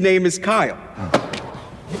 his name is Kyle.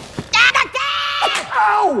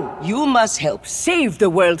 Ow! You must help save the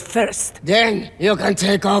world first. Then you can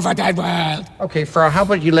take over that world. Okay, Frau, how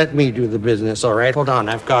about you let me do the business, all right? Hold on,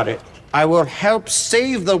 I've got it. I will help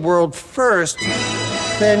save the world first,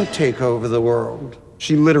 then take over the world.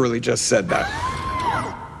 She literally just said that.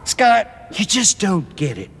 Scott, you just don't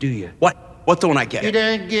get it, do you? What? What don't I get? You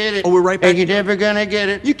don't get it. Oh, we're right back. And you're never gonna get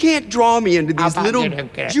it. You can't draw me into these little...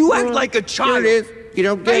 You act like a child. Here it is. You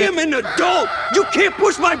don't get it. I am an adult. You can't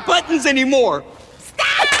push my buttons anymore.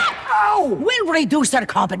 Oh! We'll reduce our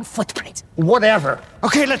carbon footprint. Whatever.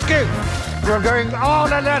 Okay, let's go. We're going all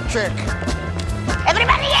electric.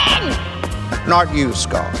 Everybody in! Not you,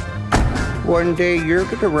 Scott. One day you're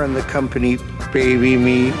gonna run the company, Baby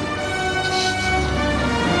Me.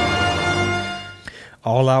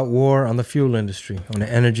 All-out war on the fuel industry, on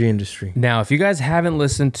the energy industry. Now, if you guys haven't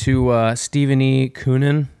listened to Stephen E.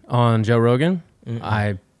 Coonan on Joe Rogan,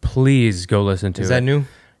 please go listen to it. Is that new?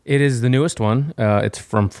 It is the newest one. It's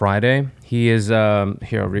from Friday. He is,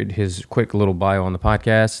 here, I'll read his quick little bio on the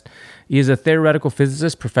podcast. He is a theoretical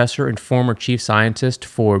physicist, professor, and former chief scientist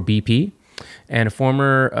for BP, and a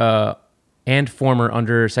former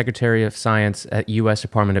Under Secretary of Science at U.S.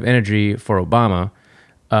 Department of Energy for Obama.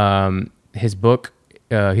 His book,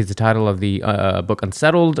 he's the title of the book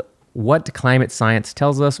Unsettled: What Climate Science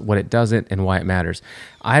Tells Us, What It Doesn't, and Why It Matters.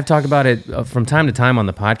 I've talked about it from time to time on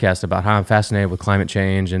the podcast about how I'm fascinated with climate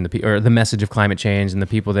change and the message of climate change and the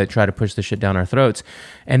people that try to push this shit down our throats.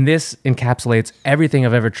 And this encapsulates everything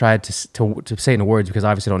I've ever tried to say in words, because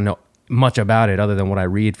I obviously don't know much about it other than what I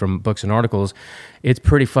read from books and articles. It's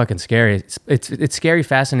pretty fucking scary. It's scary,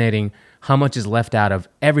 fascinating how much is left out of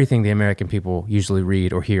everything the American people usually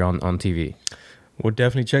read or hear on TV. We'll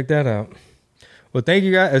definitely check that out. Well, thank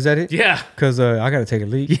you guys. Is that it? Yeah. Because I got to take a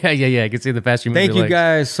leak. Yeah. I can see the past few minutes. Thank you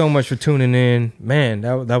guys so much for tuning in. Man,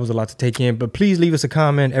 that was a lot to take in. But please leave us a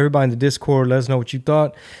comment. Everybody in the Discord, let us know what you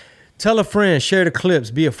thought. Tell a friend, share the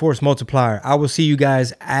clips, be a force multiplier. I will see you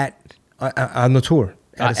guys on the tour.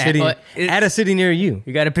 At a city near you.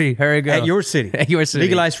 You got to pee. Hurry, go. At your city. At your city.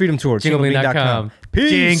 Legalized Freedom Tour. JingleBean.com.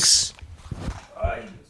 Peace. Jinx.